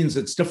that means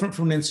it's different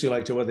from an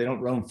insulator, where they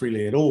don't roam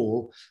freely at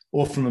all,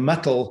 or from a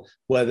metal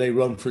where they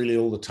roam freely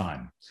all the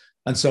time.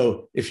 And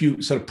so if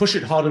you sort of push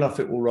it hard enough,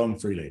 it will roam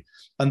freely.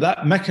 And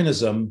that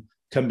mechanism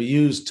can be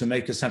used to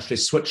make essentially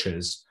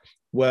switches.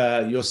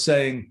 where you're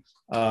saying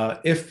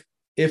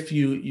if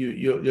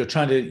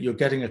you're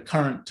getting a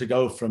current to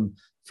go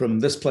from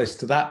this place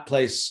to that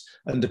place,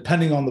 and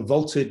depending on the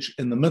voltage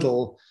in the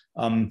middle,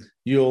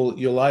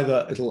 it'll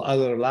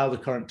either allow the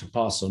current to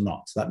pass or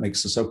not. That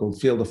makes the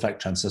so-called field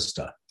effect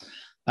transistor,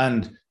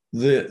 and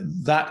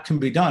that can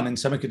be done in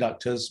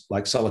semiconductors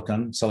like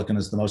silicon. Silicon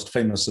is the most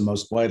famous and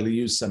most widely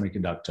used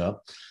semiconductor.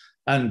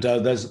 And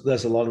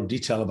there's a lot of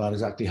detail about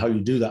exactly how you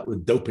do that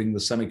with doping the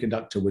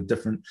semiconductor with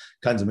different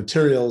kinds of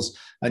materials.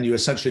 And you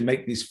essentially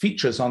make these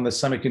features on the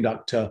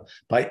semiconductor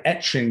by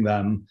etching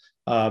them,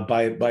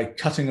 by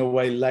cutting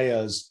away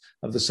layers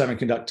of the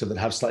semiconductor that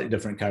have slightly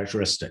different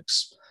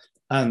characteristics.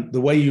 And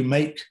the way you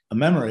make a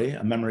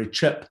memory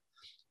chip,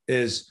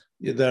 is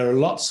there are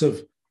lots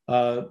of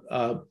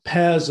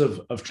pairs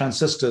of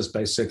transistors,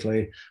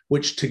 basically,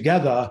 which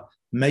together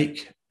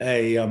make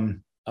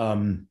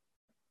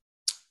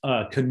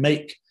can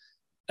make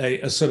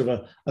a sort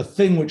of a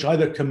thing which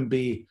either can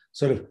be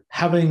sort of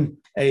having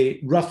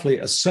roughly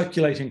a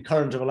circulating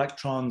current of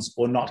electrons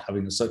or not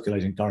having a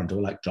circulating current of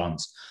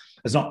electrons.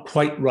 It's not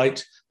quite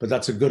right, but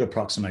that's a good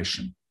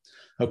approximation.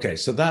 Okay,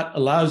 so that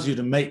allows you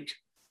to make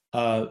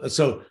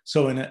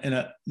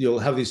you'll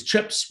have these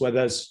chips where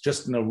there's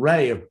just an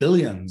array of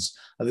billions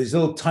of these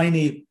little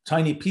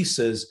tiny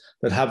pieces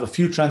that have a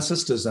few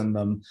transistors in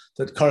them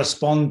that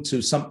correspond to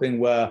something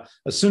where,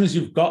 as soon as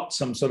you've got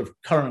some sort of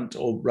current,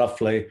 or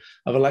roughly,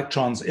 of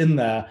electrons in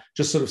there,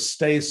 just sort of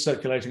stays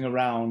circulating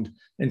around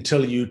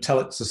until you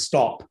tell it to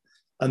stop,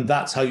 and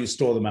that's how you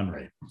store the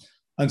memory.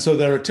 And so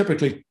there are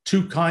typically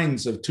two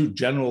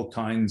general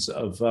kinds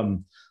of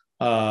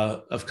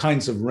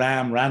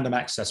RAM, random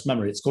access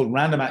memory. It's called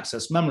random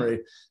access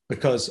memory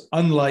because,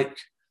 unlike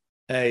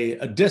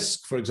a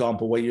disk, for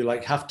example, where you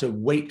have to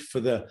wait for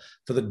the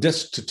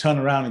disk to turn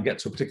around and get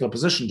to a particular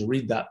position to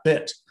read that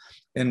bit,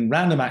 in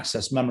random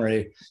access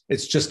memory,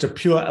 it's just a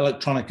pure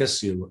electronic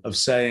issue of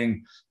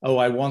saying, oh,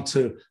 I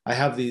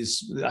have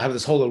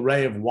this whole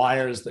array of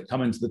wires that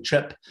come into the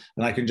chip,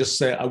 and I can just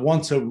say, I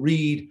want to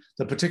read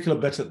the particular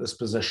bit at this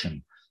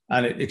position.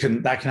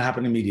 And that can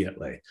happen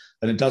immediately,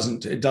 and it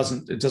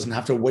doesn't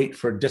have to wait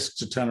for a disk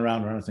to turn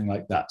around or anything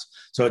like that.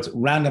 So it's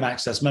random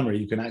access memory.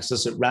 You can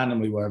access it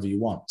randomly wherever you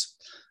want,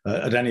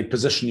 at any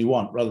position you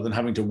want, rather than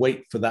having to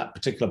wait for that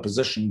particular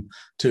position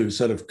to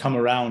sort of come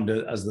around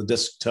as the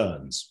disk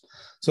turns.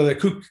 So there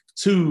are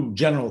two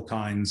general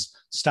kinds: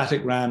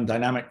 static RAM,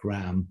 dynamic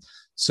RAM.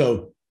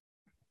 So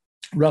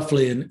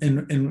roughly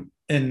in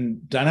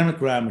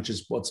dynamic RAM, which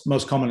is what's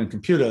most common in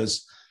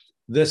computers,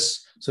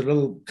 this sort of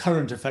little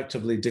current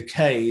effectively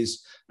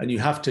decays, and you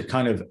have to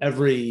kind of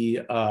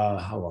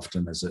how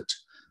often is it?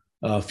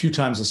 A few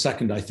times a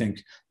second, I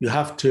think. You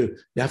have to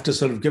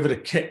sort of give it a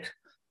kick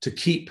to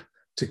keep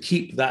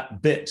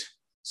that bit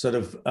sort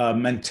of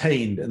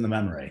maintained in the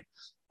memory.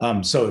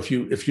 So if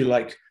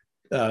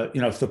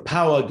the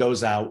power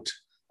goes out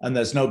and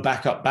there's no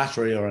backup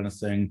battery or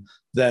anything,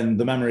 then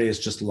the memory is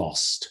just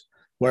lost.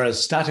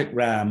 Whereas static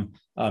RAM,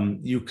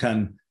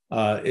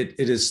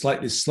 it is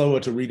slightly slower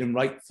to read and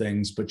write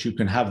things, but you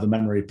can have the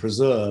memory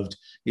preserved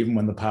even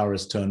when the power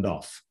is turned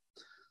off.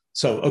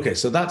 So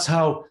that's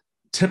how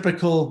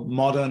typical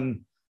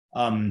modern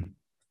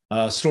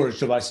storage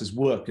devices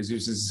work, is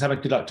using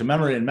semiconductor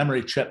memory and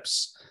memory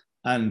chips.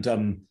 And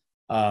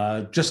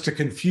just to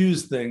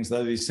confuse things,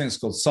 there are these things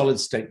called solid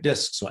state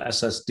disks, or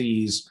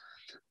SSDs,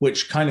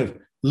 which kind of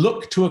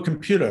look to a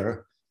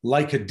computer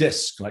like a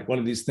disk, like one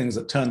of these things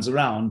that turns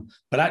around,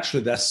 but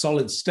actually they're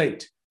solid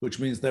state, which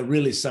means they're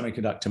really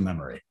semiconductor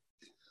memory.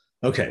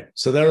 Okay,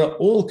 so there are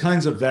all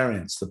kinds of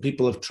variants that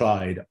people have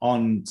tried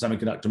on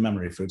semiconductor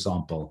memory, for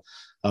example.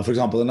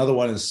 Another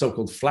one is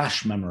so-called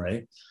flash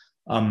memory,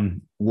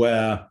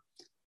 where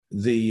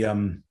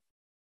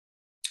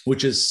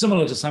which is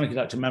similar to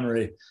semiconductor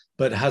memory,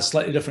 but has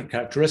slightly different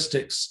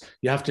characteristics.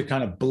 You have to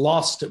kind of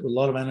blast it with a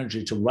lot of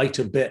energy to write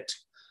a bit,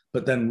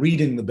 but then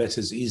reading the bit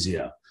is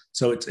easier.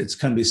 So it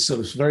can be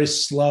sort of very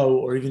slow,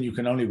 or even you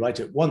can only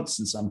write it once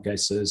in some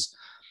cases.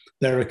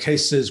 There are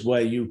cases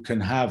where you can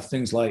have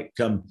things like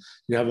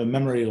you have a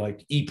memory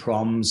like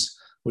EPROMs,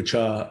 which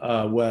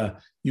are where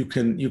you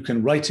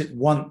can write it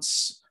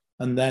once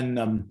and then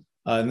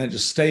it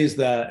just stays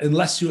there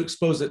unless you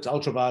expose it to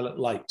ultraviolet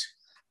light,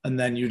 and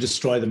then you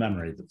destroy the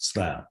memory that's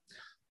there.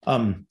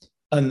 And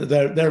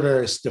there are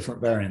various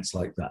different variants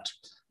like that.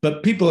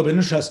 But people have been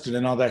interested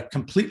in, are there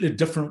completely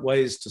different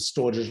ways to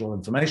store digital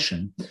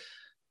information?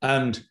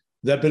 And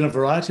there have been a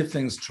variety of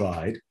things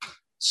tried.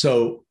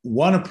 So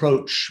one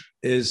approach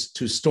is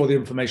to store the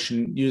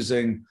information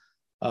using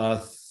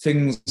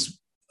things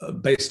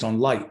based on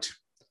light.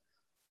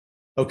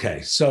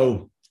 Okay,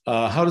 so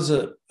how does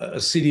a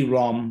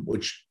CD-ROM,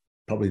 which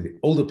probably the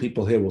older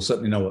people here will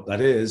certainly know what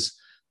that is,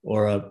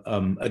 or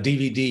a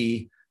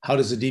DVD, how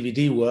does a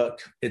DVD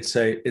work? It's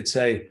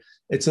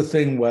a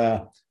thing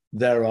where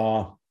there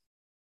are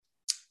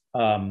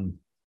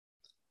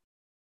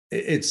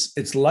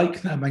it's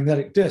like a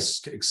magnetic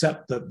disk,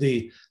 except that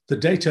the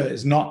data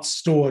is not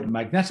stored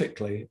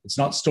magnetically. It's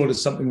not stored as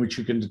something which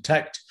you can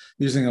detect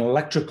using an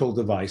electrical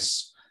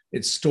device.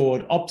 it's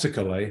stored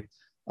optically.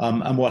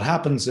 And what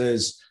happens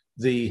is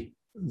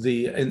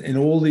in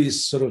all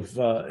these sort of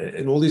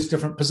in all these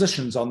different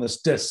positions on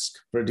this disk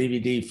for a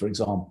DVD, for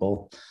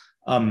example,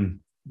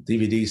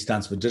 DVD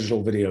stands for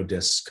digital video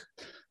disc.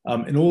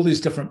 In all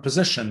these different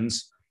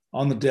positions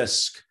on the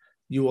disk,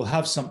 you will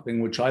have something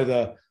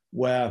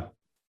where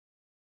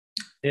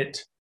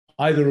it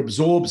either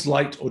absorbs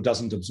light or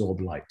doesn't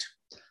absorb light.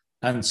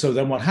 And so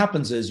then what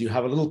happens is you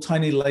have a little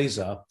tiny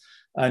laser,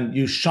 and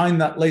you shine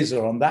that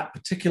laser on that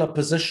particular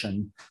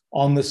position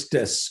on this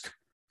disk.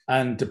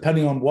 And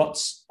depending on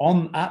what's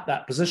on at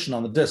that position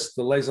on the disk,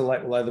 the laser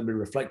light will either be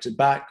reflected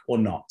back or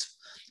not.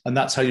 And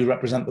that's how you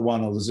represent the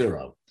 1 or the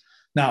 0.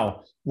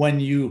 Now, when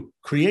you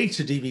create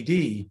a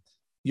DVD,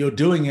 you're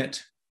doing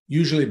it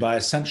usually by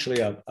essentially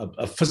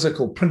a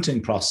physical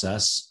printing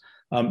process.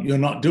 You're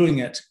not doing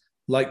it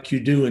like you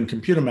do in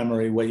computer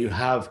memory, where you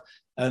have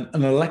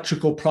an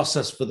electrical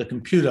process for the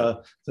computer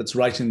that's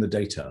writing the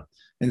data.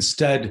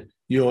 Instead,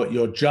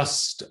 you're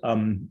just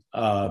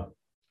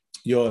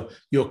you're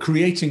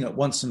creating it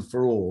once and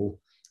for all,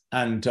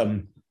 and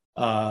then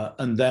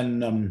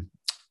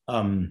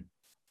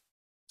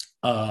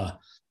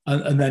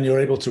you're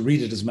able to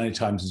read it as many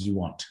times as you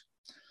want.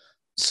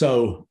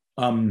 So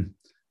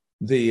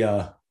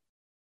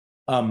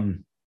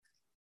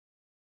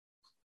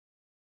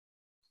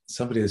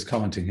somebody is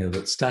commenting here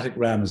that static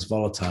RAM is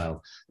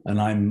volatile,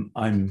 and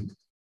I'm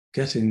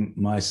getting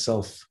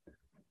myself.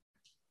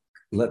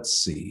 Let's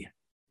see.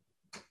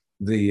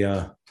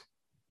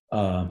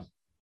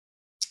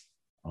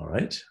 All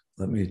right,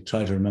 let me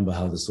try to remember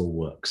how this all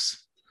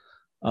works.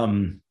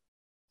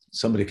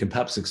 Somebody can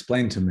perhaps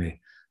explain to me.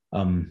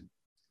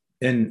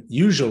 And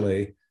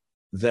usually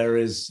there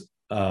is,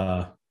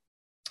 now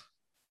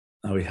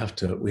we have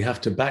to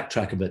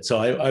backtrack a bit. So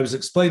I was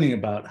explaining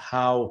about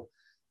how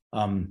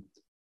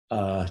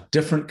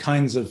different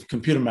kinds of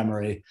computer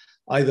memory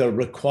either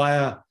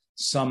require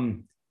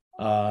some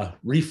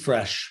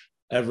refresh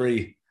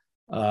every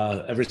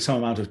some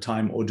amount of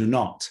time or do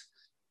not.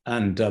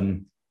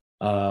 And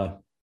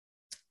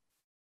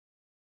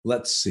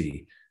let's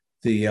see,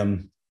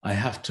 I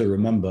have to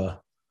remember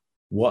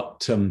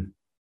what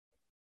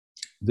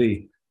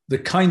the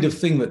kind of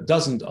thing that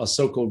doesn't are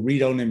so-called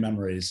read-only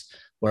memories,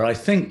 where I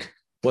think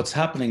what's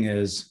happening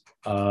is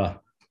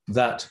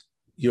that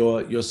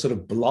you're sort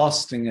of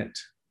blasting it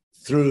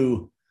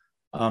through.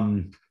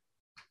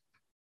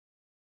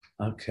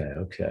 Okay.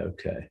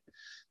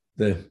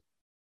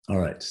 All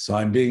right. So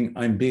I'm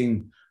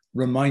being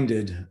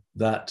reminded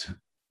that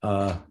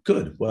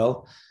good.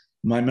 Well,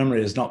 my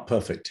memory is not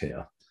perfect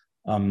here.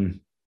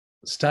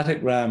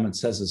 Static RAM, it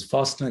says, is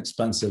fast and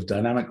expensive.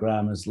 Dynamic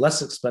RAM is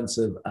less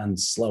expensive and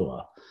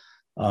slower.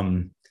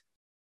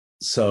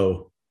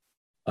 So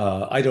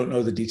I don't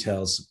know the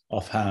details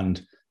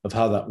offhand of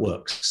how that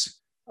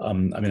works. I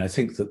mean, I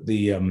think that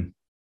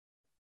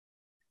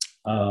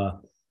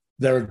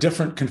there are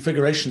different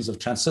configurations of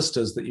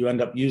transistors that you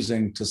end up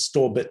using to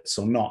store bits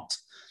or not.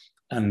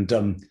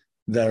 And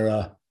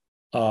there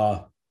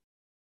are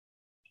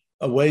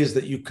ways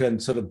that you can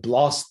sort of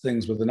blast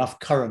things with enough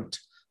current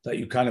that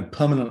you kind of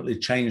permanently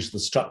change the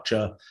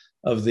structure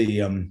of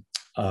the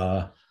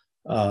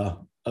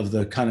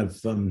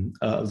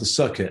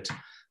circuit.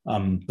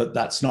 But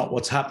that's not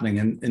what's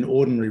happening in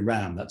ordinary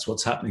RAM. That's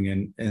what's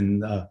happening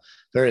in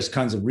various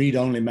kinds of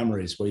read-only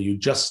memories, where you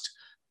just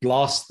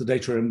blast the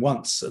data in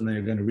once and then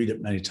you're going to read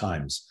it many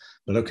times.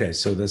 But okay,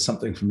 so there's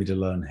something for me to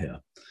learn here.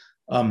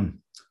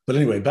 But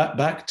anyway,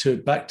 back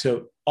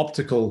to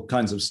optical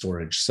kinds of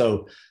storage.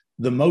 So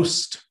the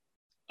most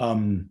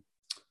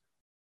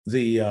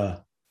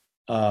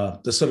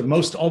the sort of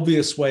most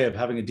obvious way of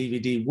having a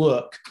DVD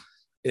work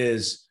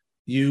is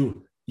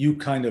you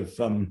kind of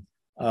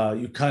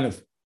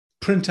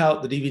print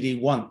out the DVD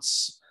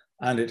once,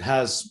 and it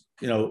has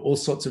all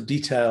sorts of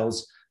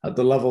details at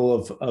the level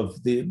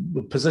of the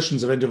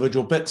positions of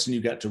individual bits, and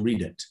you get to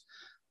read it.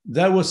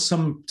 There was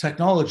some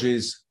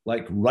technologies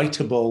like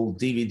writable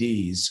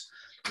DVDs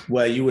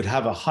where you would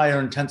have a higher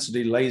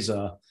intensity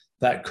laser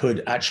that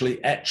could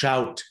actually etch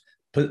out,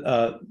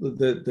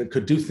 that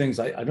could do things.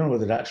 I don't know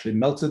whether it actually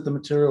melted the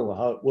material or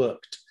how it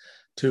worked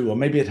too, or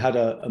maybe it had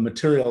a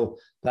material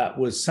that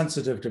was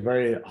sensitive to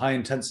very high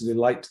intensity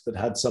light that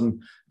had some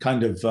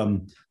kind of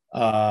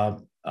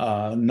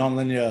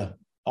nonlinear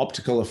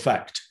optical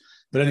effect.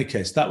 But in any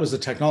case, that was a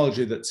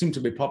technology that seemed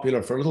to be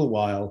popular for a little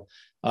while,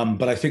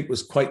 but I think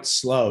was quite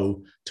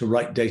slow to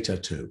write data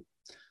to.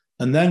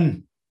 And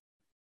then,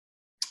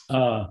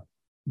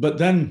 but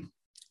then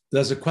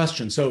there's a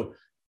question. So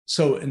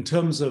in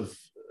terms of,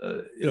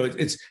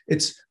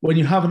 it's when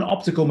you have an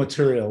optical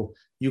material,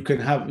 you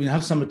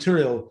have some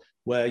material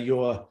where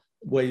you're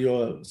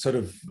sort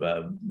of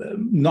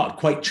not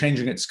quite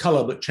changing its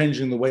color, but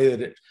changing the way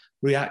that it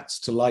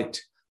reacts to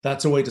light.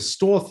 That's a way to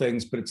store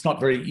things, but it's not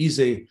very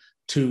easy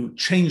to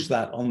change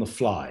that on the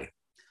fly.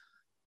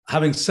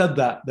 Having said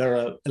that, there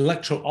are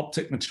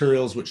electro-optic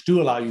materials which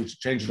do allow you to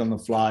change it on the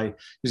fly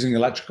using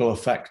electrical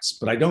effects,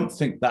 but I don't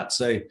think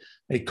that's a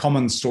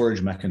common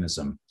storage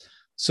mechanism.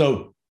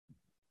 So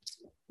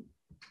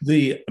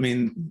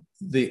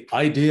The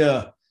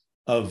idea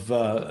of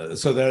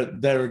so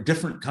there are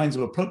different kinds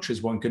of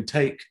approaches one can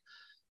take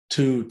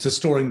to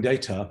storing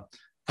data,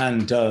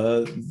 and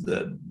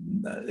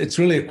it's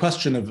really a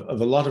question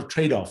of a lot of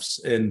trade-offs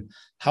in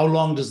how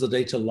long does the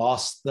data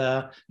last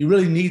there. You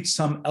really need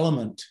some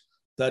element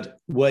that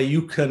where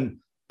you can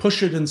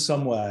push it in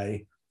some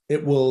way,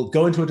 it will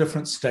go into a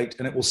different state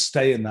and it will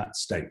stay in that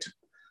state.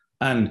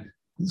 And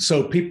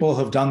so people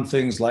have done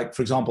things like,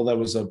 for example, there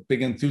was a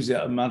big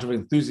amount of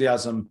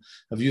enthusiasm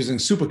of using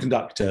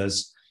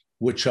superconductors,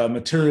 which are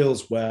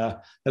materials where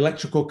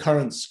electrical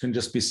currents can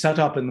just be set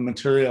up in the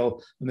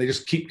material and they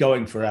just keep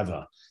going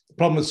forever. The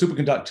problem with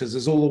superconductors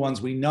is all the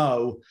ones we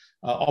know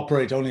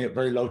operate only at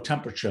very low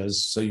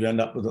temperatures. So you end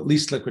up with at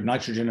least liquid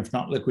nitrogen, if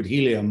not liquid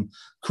helium,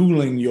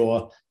 cooling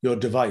your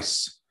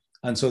device.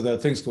 And so there are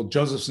things called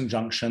Josephson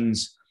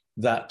junctions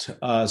that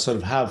sort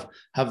of have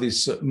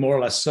these more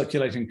or less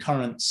circulating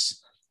currents,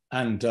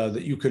 and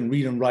that you can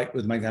read and write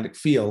with magnetic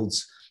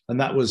fields. And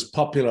that was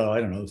popular, I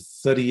don't know,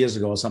 30 years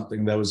ago or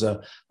something. There was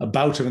a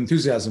bout of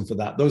enthusiasm for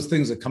that. Those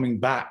things are coming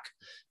back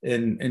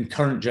in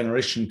current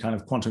generation kind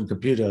of quantum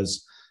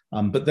computers.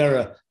 But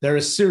there are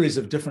a series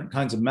of different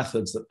kinds of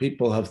methods that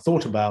people have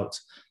thought about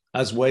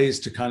as ways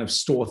to kind of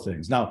store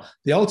things. Now,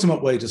 the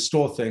ultimate way to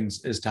store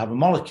things is to have a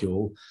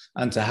molecule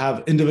and to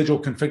have individual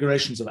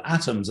configurations of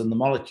atoms in the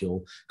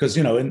molecule. Because,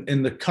 you know,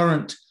 in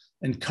current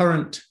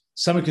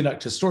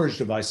semiconductor storage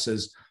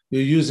devices,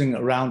 you're using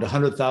around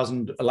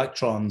 100,000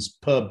 electrons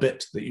per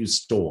bit that you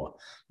store.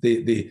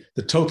 The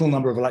total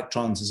number of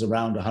electrons is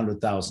around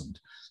 100,000,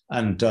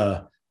 and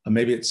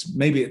maybe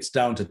it's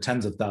down to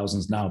tens of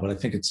thousands now, but I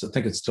think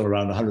it's still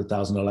around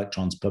 100,000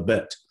 electrons per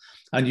bit.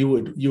 And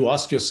you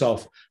ask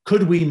yourself,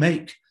 could we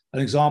make an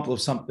example of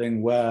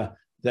something where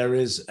there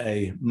is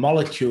a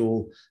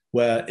molecule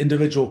where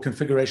individual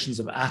configurations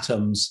of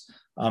atoms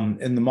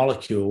in the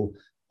molecule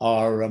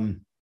are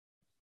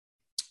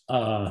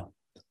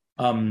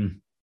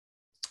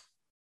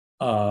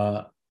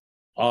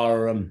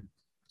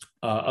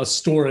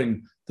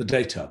storing the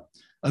data.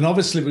 And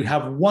obviously we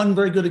have one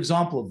very good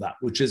example of that,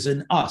 which is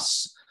in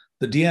us.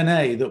 The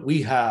DNA that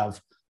we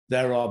have,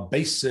 there are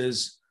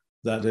bases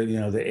that are,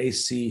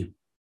 the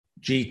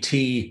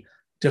ACGT,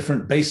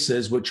 different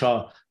bases, which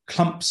are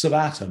clumps of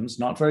atoms,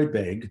 not very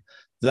big,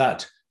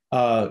 that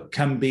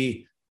can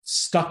be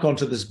stuck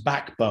onto this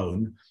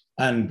backbone.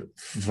 And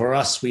for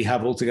us, we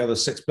have altogether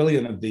 6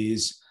 billion of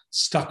these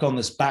stuck on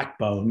this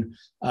backbone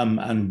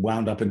and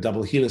wound up in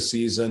double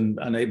helices and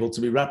able to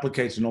be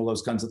replicated and all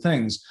those kinds of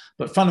things.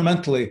 But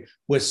fundamentally,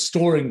 we're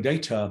storing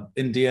data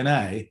in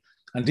DNA,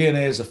 and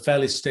DNA is a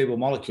fairly stable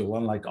molecule,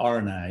 unlike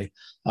RNA.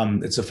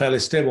 It's a fairly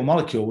stable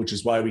molecule, which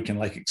is why we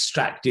can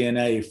extract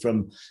DNA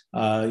from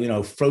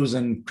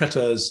frozen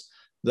critters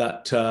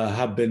that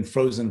have been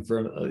frozen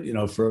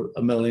for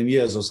a million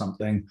years or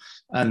something,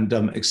 and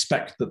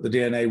expect that the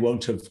DNA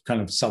won't have kind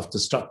of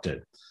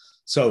self-destructed.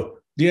 So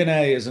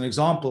DNA is an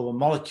example of a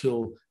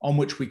molecule on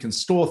which we can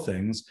store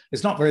things.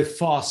 It's not very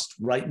fast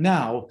right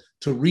now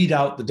to read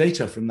out the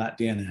data from that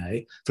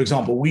DNA. For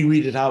example, we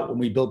read it out when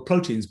we build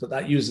proteins, but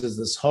that uses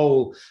this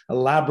whole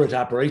elaborate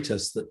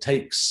apparatus that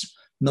takes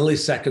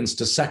milliseconds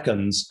to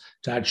seconds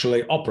to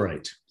actually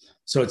operate.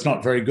 So it's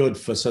not very good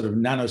for sort of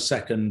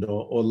nanosecond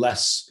or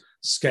less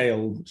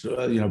scale,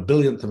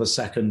 billionth of a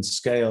second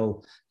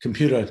scale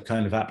computer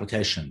kind of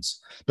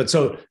applications. But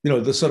so,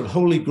 the sort of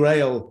holy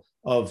grail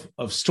of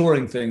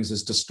storing things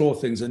is to store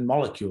things in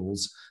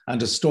molecules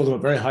and to store them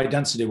at very high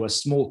density, where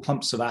small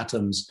clumps of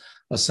atoms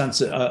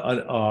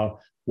are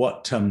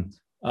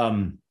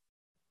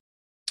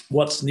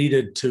what's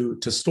needed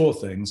to store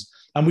things.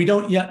 And we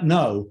don't yet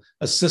know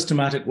a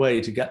systematic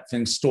way to get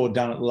things stored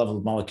down at the level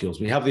of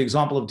molecules. We have the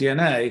example of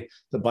DNA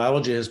that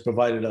biology has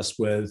provided us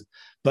with,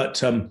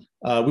 but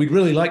we'd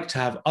really like to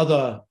have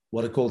other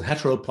what are called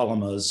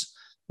heteropolymers,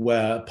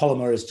 where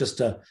polymer is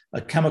just a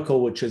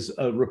chemical which is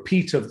a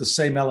repeat of the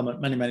same element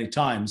many, many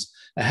times.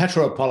 A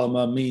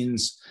heteropolymer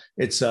means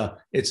it's a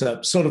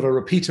sort of a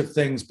repeat of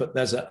things, but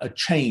there's a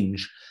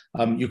change.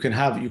 You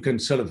can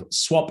sort of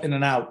swap in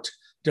and out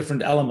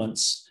different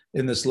elements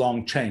in this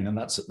long chain, and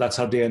that's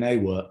how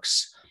DNA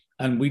works.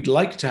 And we'd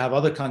like to have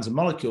other kinds of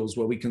molecules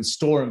where we can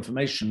store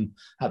information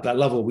at that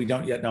level. We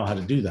don't yet know how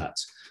to do that.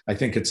 I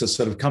think it's a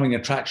sort of coming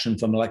attraction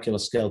for molecular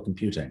scale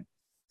computing.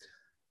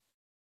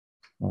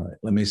 All right,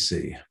 let me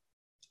see.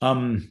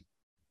 Now,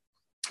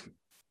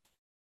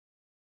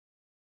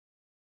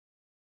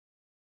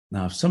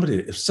 if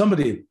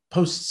somebody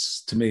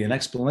posts to me an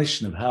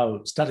explanation of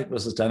how static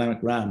versus dynamic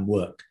RAM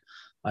work,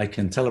 I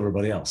can tell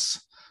everybody else.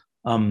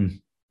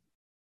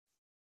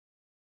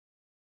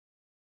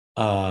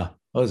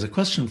 There's a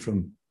question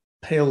from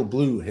Pale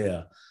Blue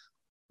here.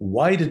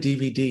 Why do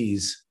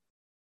DVDs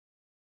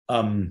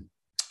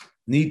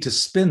need to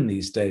spin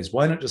these days?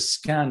 Why not just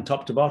scan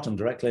top to bottom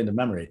directly into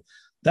memory?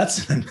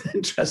 That's an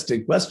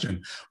interesting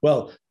question.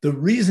 Well, the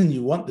reason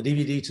you want the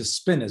DVD to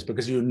spin is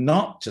because you're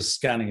not just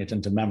scanning it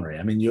into memory.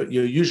 I mean, you're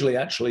usually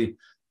actually,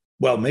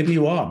 well, maybe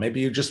you are. Maybe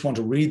you just want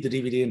to read the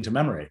DVD into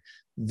memory.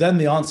 Then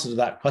the answer to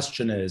that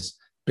question is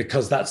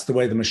because that's the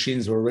way the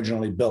machines were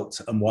originally built,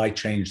 and why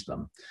change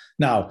them?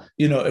 Now,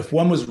 if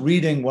one was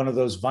reading one of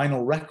those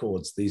vinyl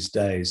records these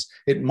days,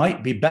 it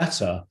might be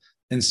better,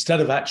 instead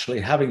of actually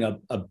having a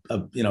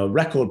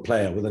record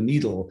player with a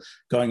needle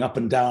going up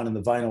and down in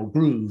the vinyl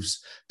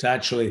grooves, to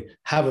actually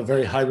have a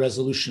very high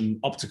resolution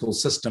optical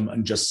system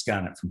and just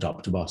scan it from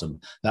top to bottom.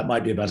 That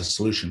might be a better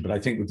solution. But I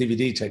think with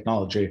DVD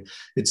technology,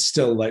 it's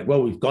still like,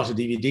 well, we've got a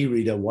DVD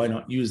reader, why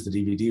not use the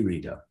DVD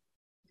reader?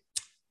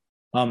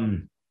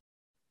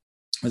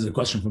 There's a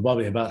question from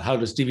Bobby about how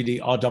does DVD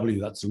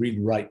RW, that's the read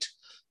and write.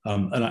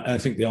 And I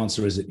think the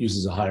answer is it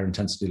uses a higher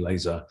intensity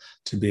laser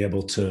to be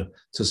able to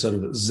sort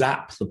of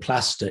zap the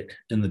plastic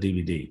in the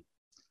DVD.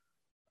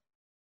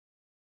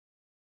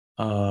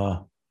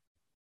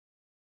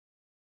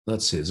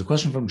 Let's see, there's a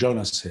question from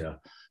Jonas here.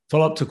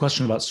 Follow up to a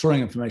question about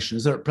storing information.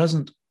 Is there at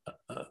present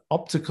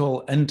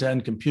optical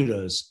end-to-end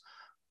computers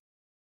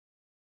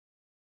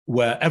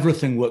where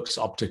everything works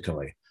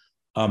optically?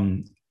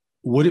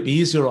 Would it be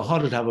easier or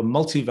harder to have a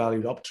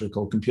multi-valued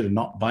optical computer,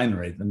 not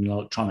binary, than an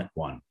electronic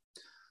one?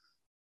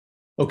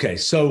 Okay,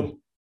 so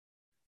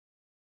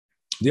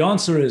the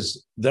answer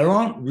is there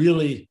aren't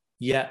really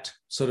yet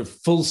sort of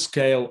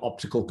full-scale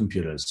optical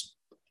computers.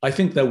 I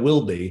think there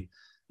will be,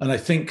 and I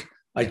think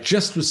I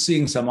just was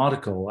seeing some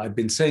article, I've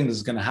been saying this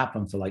is going to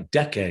happen for like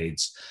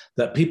decades,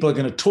 that people are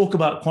going to talk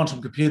about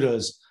quantum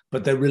computers,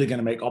 but they're really going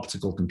to make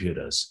optical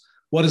computers.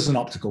 What is an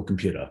optical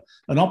computer?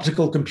 An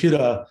optical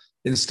computer,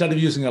 instead of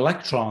using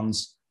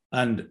electrons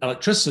and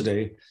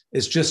electricity,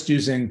 is just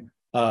using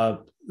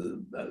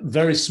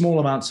very small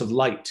amounts of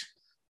light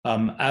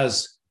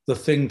as the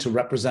thing to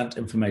represent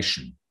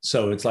information.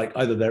 So it's like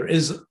either there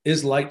is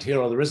light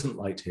here or there isn't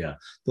light here.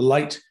 The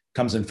light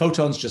comes in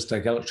photons, just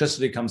like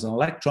electricity comes in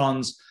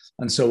electrons.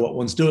 And so what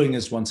one's doing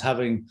is one's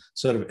having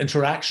sort of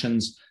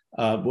interactions,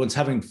 one's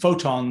having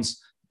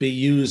photons be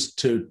used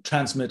to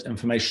transmit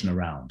information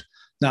around.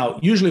 Now,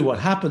 usually what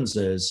happens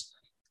is,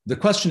 the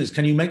question is,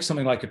 can you make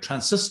something like a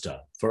transistor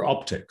for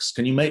optics?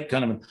 Can you make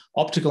kind of an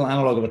optical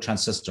analog of a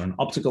transistor, an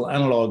optical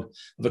analog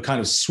of a kind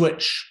of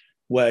switch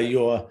where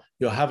you're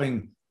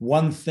having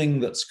one thing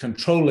that's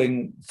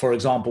controlling, for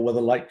example,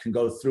 whether light can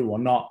go through or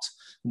not,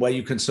 where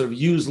you can sort of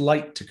use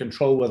light to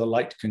control whether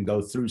light can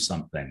go through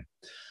something?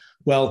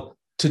 Well,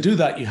 to do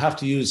that, you have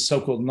to use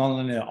so-called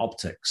nonlinear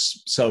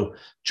optics. So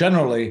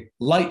generally,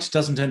 light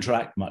doesn't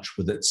interact much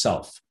with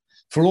itself.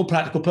 For all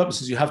practical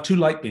purposes, you have two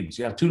light beams,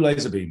 you have two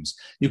laser beams.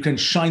 You can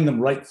shine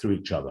them right through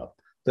each other.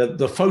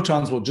 The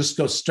photons will just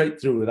go straight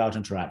through without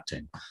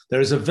interacting.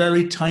 There is a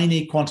very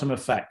tiny quantum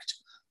effect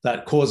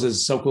that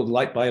causes so-called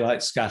light by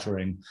light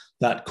scattering,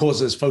 that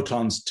causes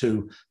photons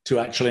to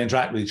actually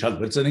interact with each other.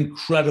 But it's an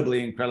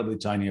incredibly, incredibly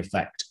tiny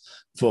effect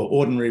for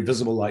ordinary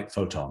visible light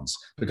photons.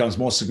 It becomes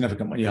more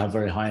significant when you have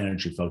very high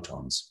energy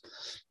photons,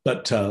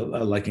 but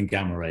like in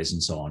gamma rays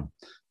and so on.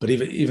 But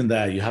even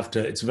there, you have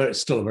to, it's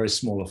still a very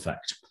small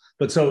effect.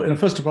 But so in a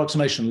first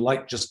approximation,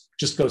 light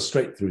just goes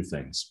straight through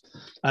things.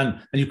 And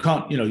you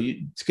can't,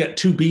 to get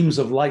two beams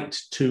of light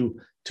to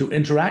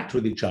interact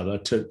with each other,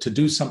 to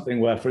do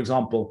something where, for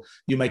example,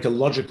 you make a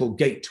logical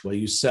gate where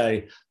you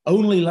say,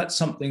 only let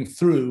something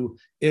through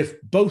if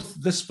both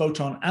this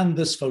photon and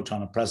this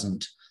photon are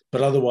present,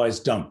 but otherwise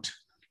don't.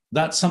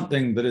 That's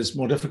something that is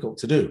more difficult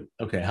to do.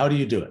 Okay, how do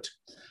you do it?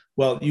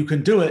 Well, you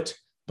can do it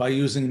by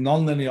using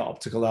nonlinear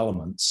optical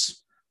elements.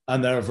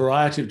 And there are a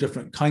variety of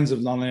different kinds of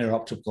nonlinear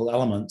optical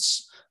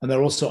elements. And there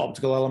are also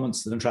optical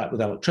elements that interact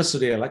with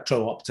electricity,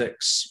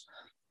 electro-optics,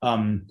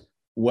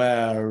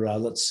 where,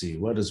 let's see,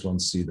 where does one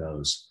see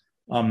those?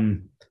 I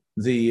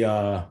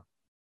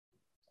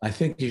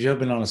think if you've ever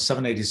been on a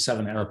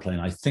 787 airplane,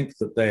 I think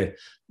that at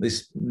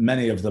least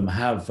many of them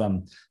have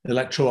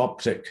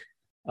electro-optic,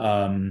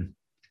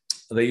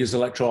 they use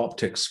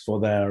electro-optics for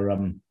their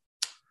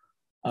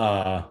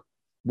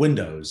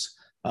windows.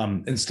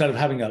 Instead of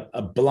having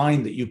a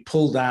blind that you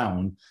pull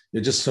down,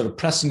 you're just sort of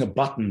pressing a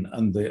button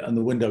and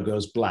the window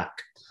goes black.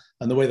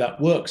 And the way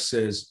that works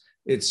is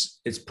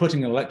it's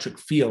putting an electric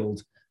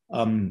field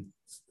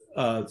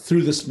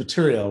through this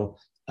material.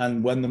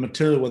 And when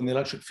the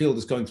electric field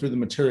is going through the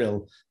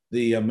material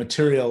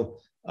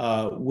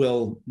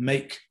will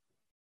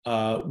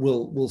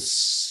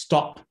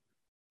stop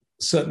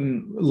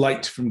certain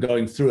light from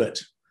going through it.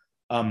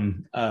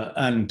 And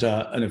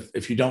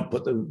if you don't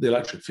put the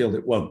electric field,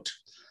 it won't.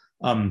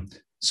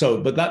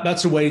 But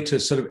that's a way to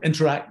sort of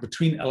interact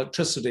between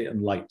electricity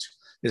and light,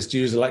 is to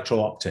use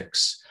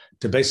electro-optics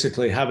to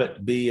basically have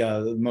it be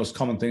the most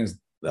common thing is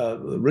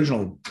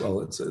original.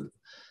 Well,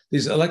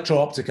 these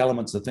electro-optic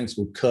elements, the things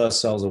called Kerr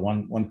cells, are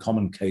one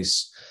common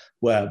case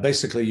where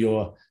basically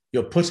you're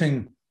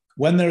putting,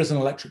 when there is an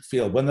electric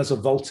field, when there's a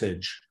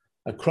voltage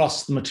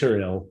across the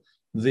material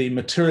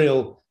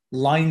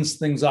lines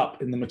things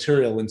up in the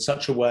material in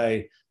such a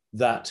way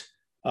that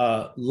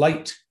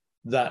light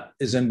that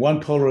is in one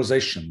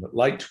polarization, that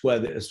light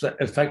where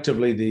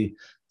effectively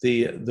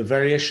the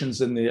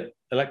variations in the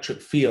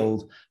electric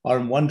field are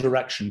in one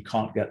direction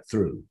can't get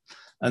through.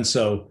 And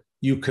so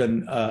you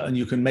can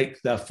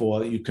make,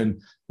 therefore,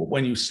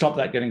 when you stop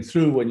that getting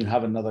through, when you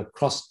have another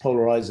cross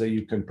polarizer,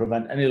 you can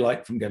prevent any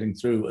light from getting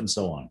through, and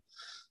so on.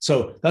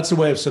 So that's a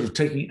way of sort of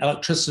taking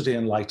electricity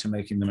and light and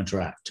making them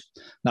interact.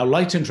 Now,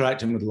 light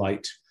interacting with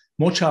light,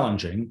 more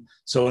challenging.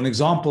 So an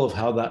example of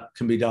how that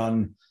can be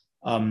done,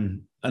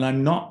 and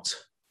I'm not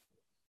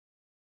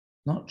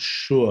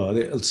sure.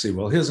 Let's see.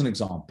 Well, here's an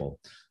example.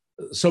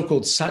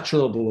 So-called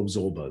saturable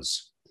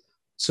absorbers.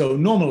 So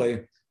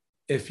normally,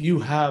 if you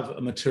have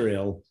a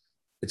material,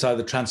 it's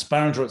either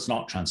transparent or it's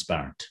not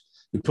transparent.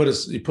 You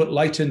put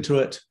light into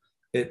it.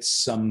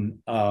 It's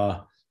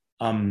the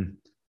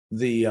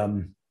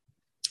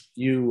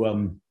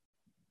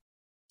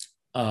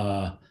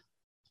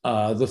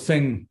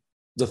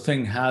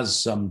thing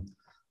has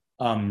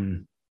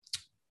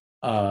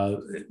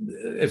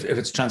if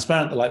it's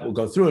transparent, the light will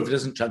go through. If it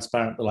isn't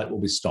transparent, the light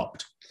will be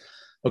stopped.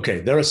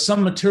 Okay, there are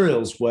some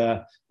materials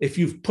where if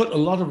you've put a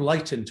lot of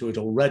light into it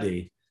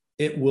already,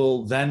 it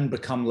will then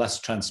become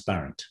less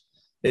transparent.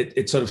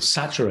 It sort of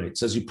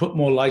saturates. As you put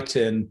more light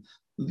in,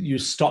 you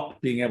stop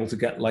being able to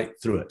get light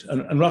through it.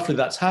 And roughly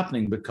that's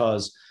happening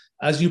because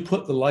as you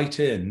put the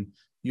light in,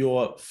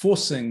 you're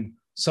forcing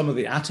some of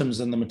the atoms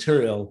in the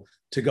material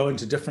to go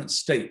into different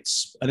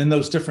states. And in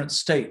those different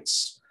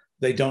states,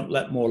 they don't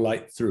let more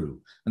light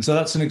through. And so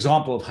that's an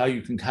example of how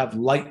you can have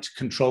light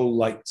control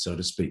light, so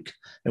to speak,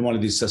 in one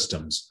of these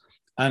systems.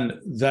 And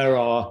there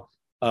are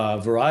a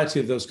variety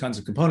of those kinds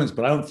of components,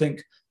 but I don't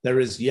think there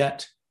is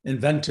yet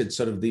invented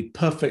sort of the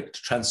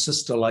perfect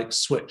transistor-like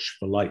switch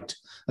for light.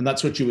 And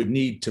that's what you would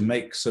need to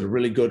make sort of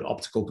really good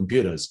optical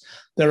computers.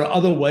 There are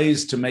other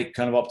ways to make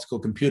kind of optical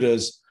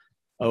computers.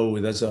 Oh,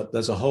 there's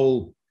a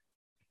whole,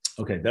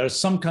 okay, there are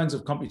some kinds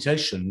of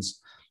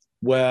computations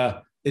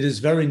where it is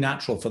very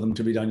natural for them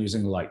to be done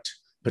using light,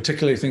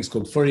 particularly things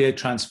called Fourier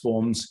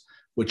transforms,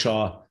 which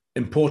are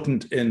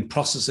important in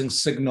processing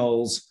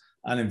signals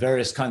and in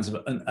various kinds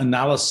of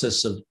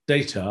analysis of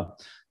data.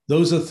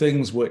 Those are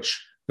things which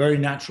very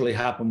naturally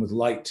happen with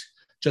light,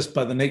 just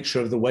by the nature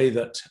of the way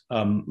that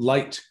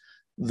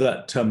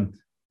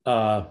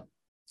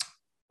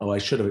I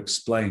should have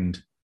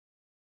explained.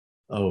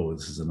 Oh,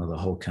 this is another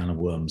whole can of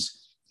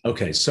worms.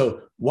 Okay,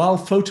 so while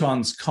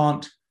photons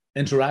can't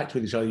interact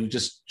with each other, you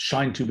just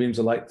shine two beams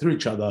of light through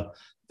each other,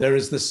 there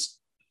is this,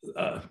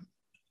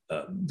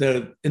 there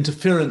are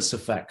interference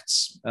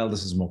effects. Well,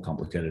 this is more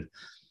complicated.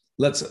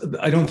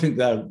 I don't think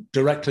they're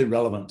directly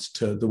relevant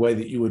to the way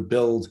that you would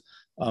build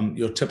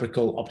your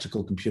typical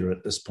optical computer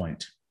at this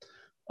point.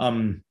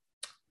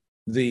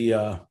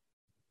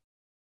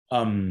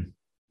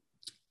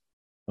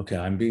 Okay,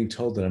 I'm being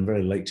told that I'm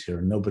very late here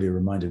and nobody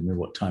reminded me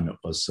what time it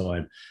was. So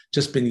I've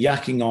just been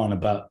yakking on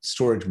about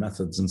storage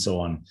methods and so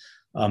on.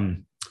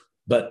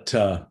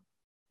 So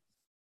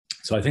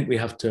I think we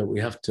have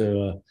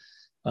to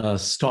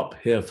stop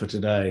here for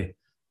today.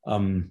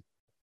 Oh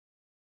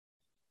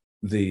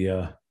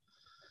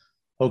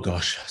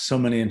gosh, so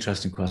many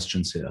interesting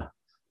questions here.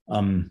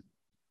 All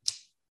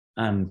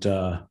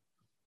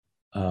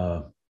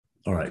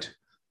right.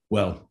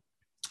 Well,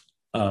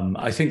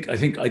 I think I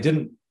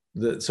didn't.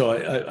 So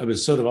I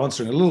was sort of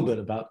answering a little bit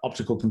about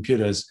optical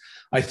computers.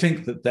 I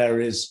think that there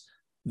is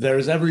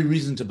every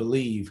reason to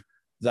believe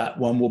that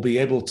one will be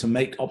able to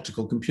make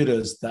optical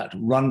computers that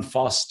run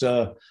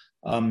faster,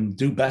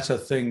 do better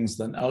things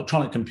than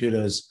electronic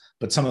computers,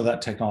 but some of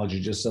that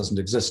technology just doesn't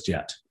exist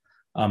yet.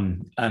 I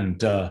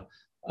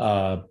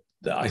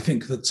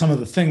think that some of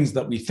the things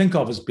that we think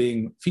of as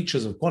being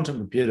features of quantum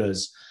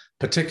computers,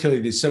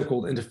 particularly these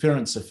so-called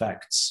interference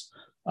effects,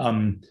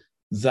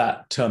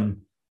 that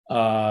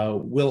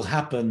will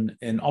happen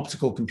in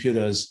optical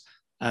computers,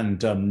 and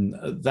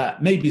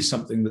that may be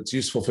something that's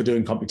useful for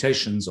doing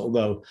computations,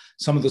 although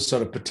some of the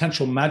sort of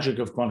potential magic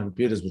of quantum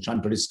computers, which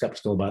I'm pretty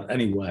skeptical about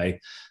anyway,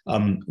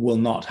 will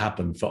not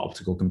happen for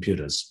optical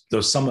computers.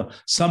 Though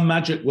some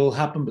magic will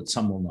happen, but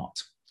some will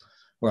not.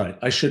 All right,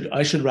 I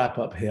should wrap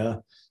up here,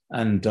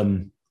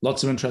 and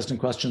lots of interesting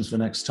questions for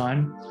next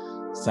time.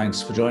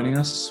 Thanks for joining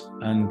us,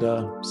 and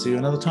see you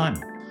another time.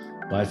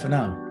 Bye for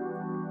now.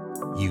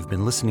 You've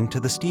been listening to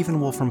the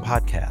Stephen Wolfram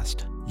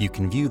Podcast. You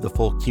can view the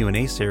full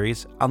Q&A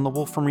series on the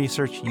Wolfram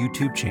Research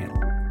YouTube channel.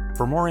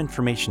 For more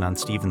information on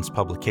Stephen's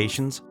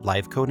publications,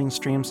 live coding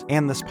streams,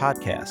 and this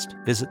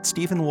podcast, visit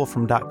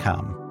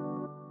stephenwolfram.com.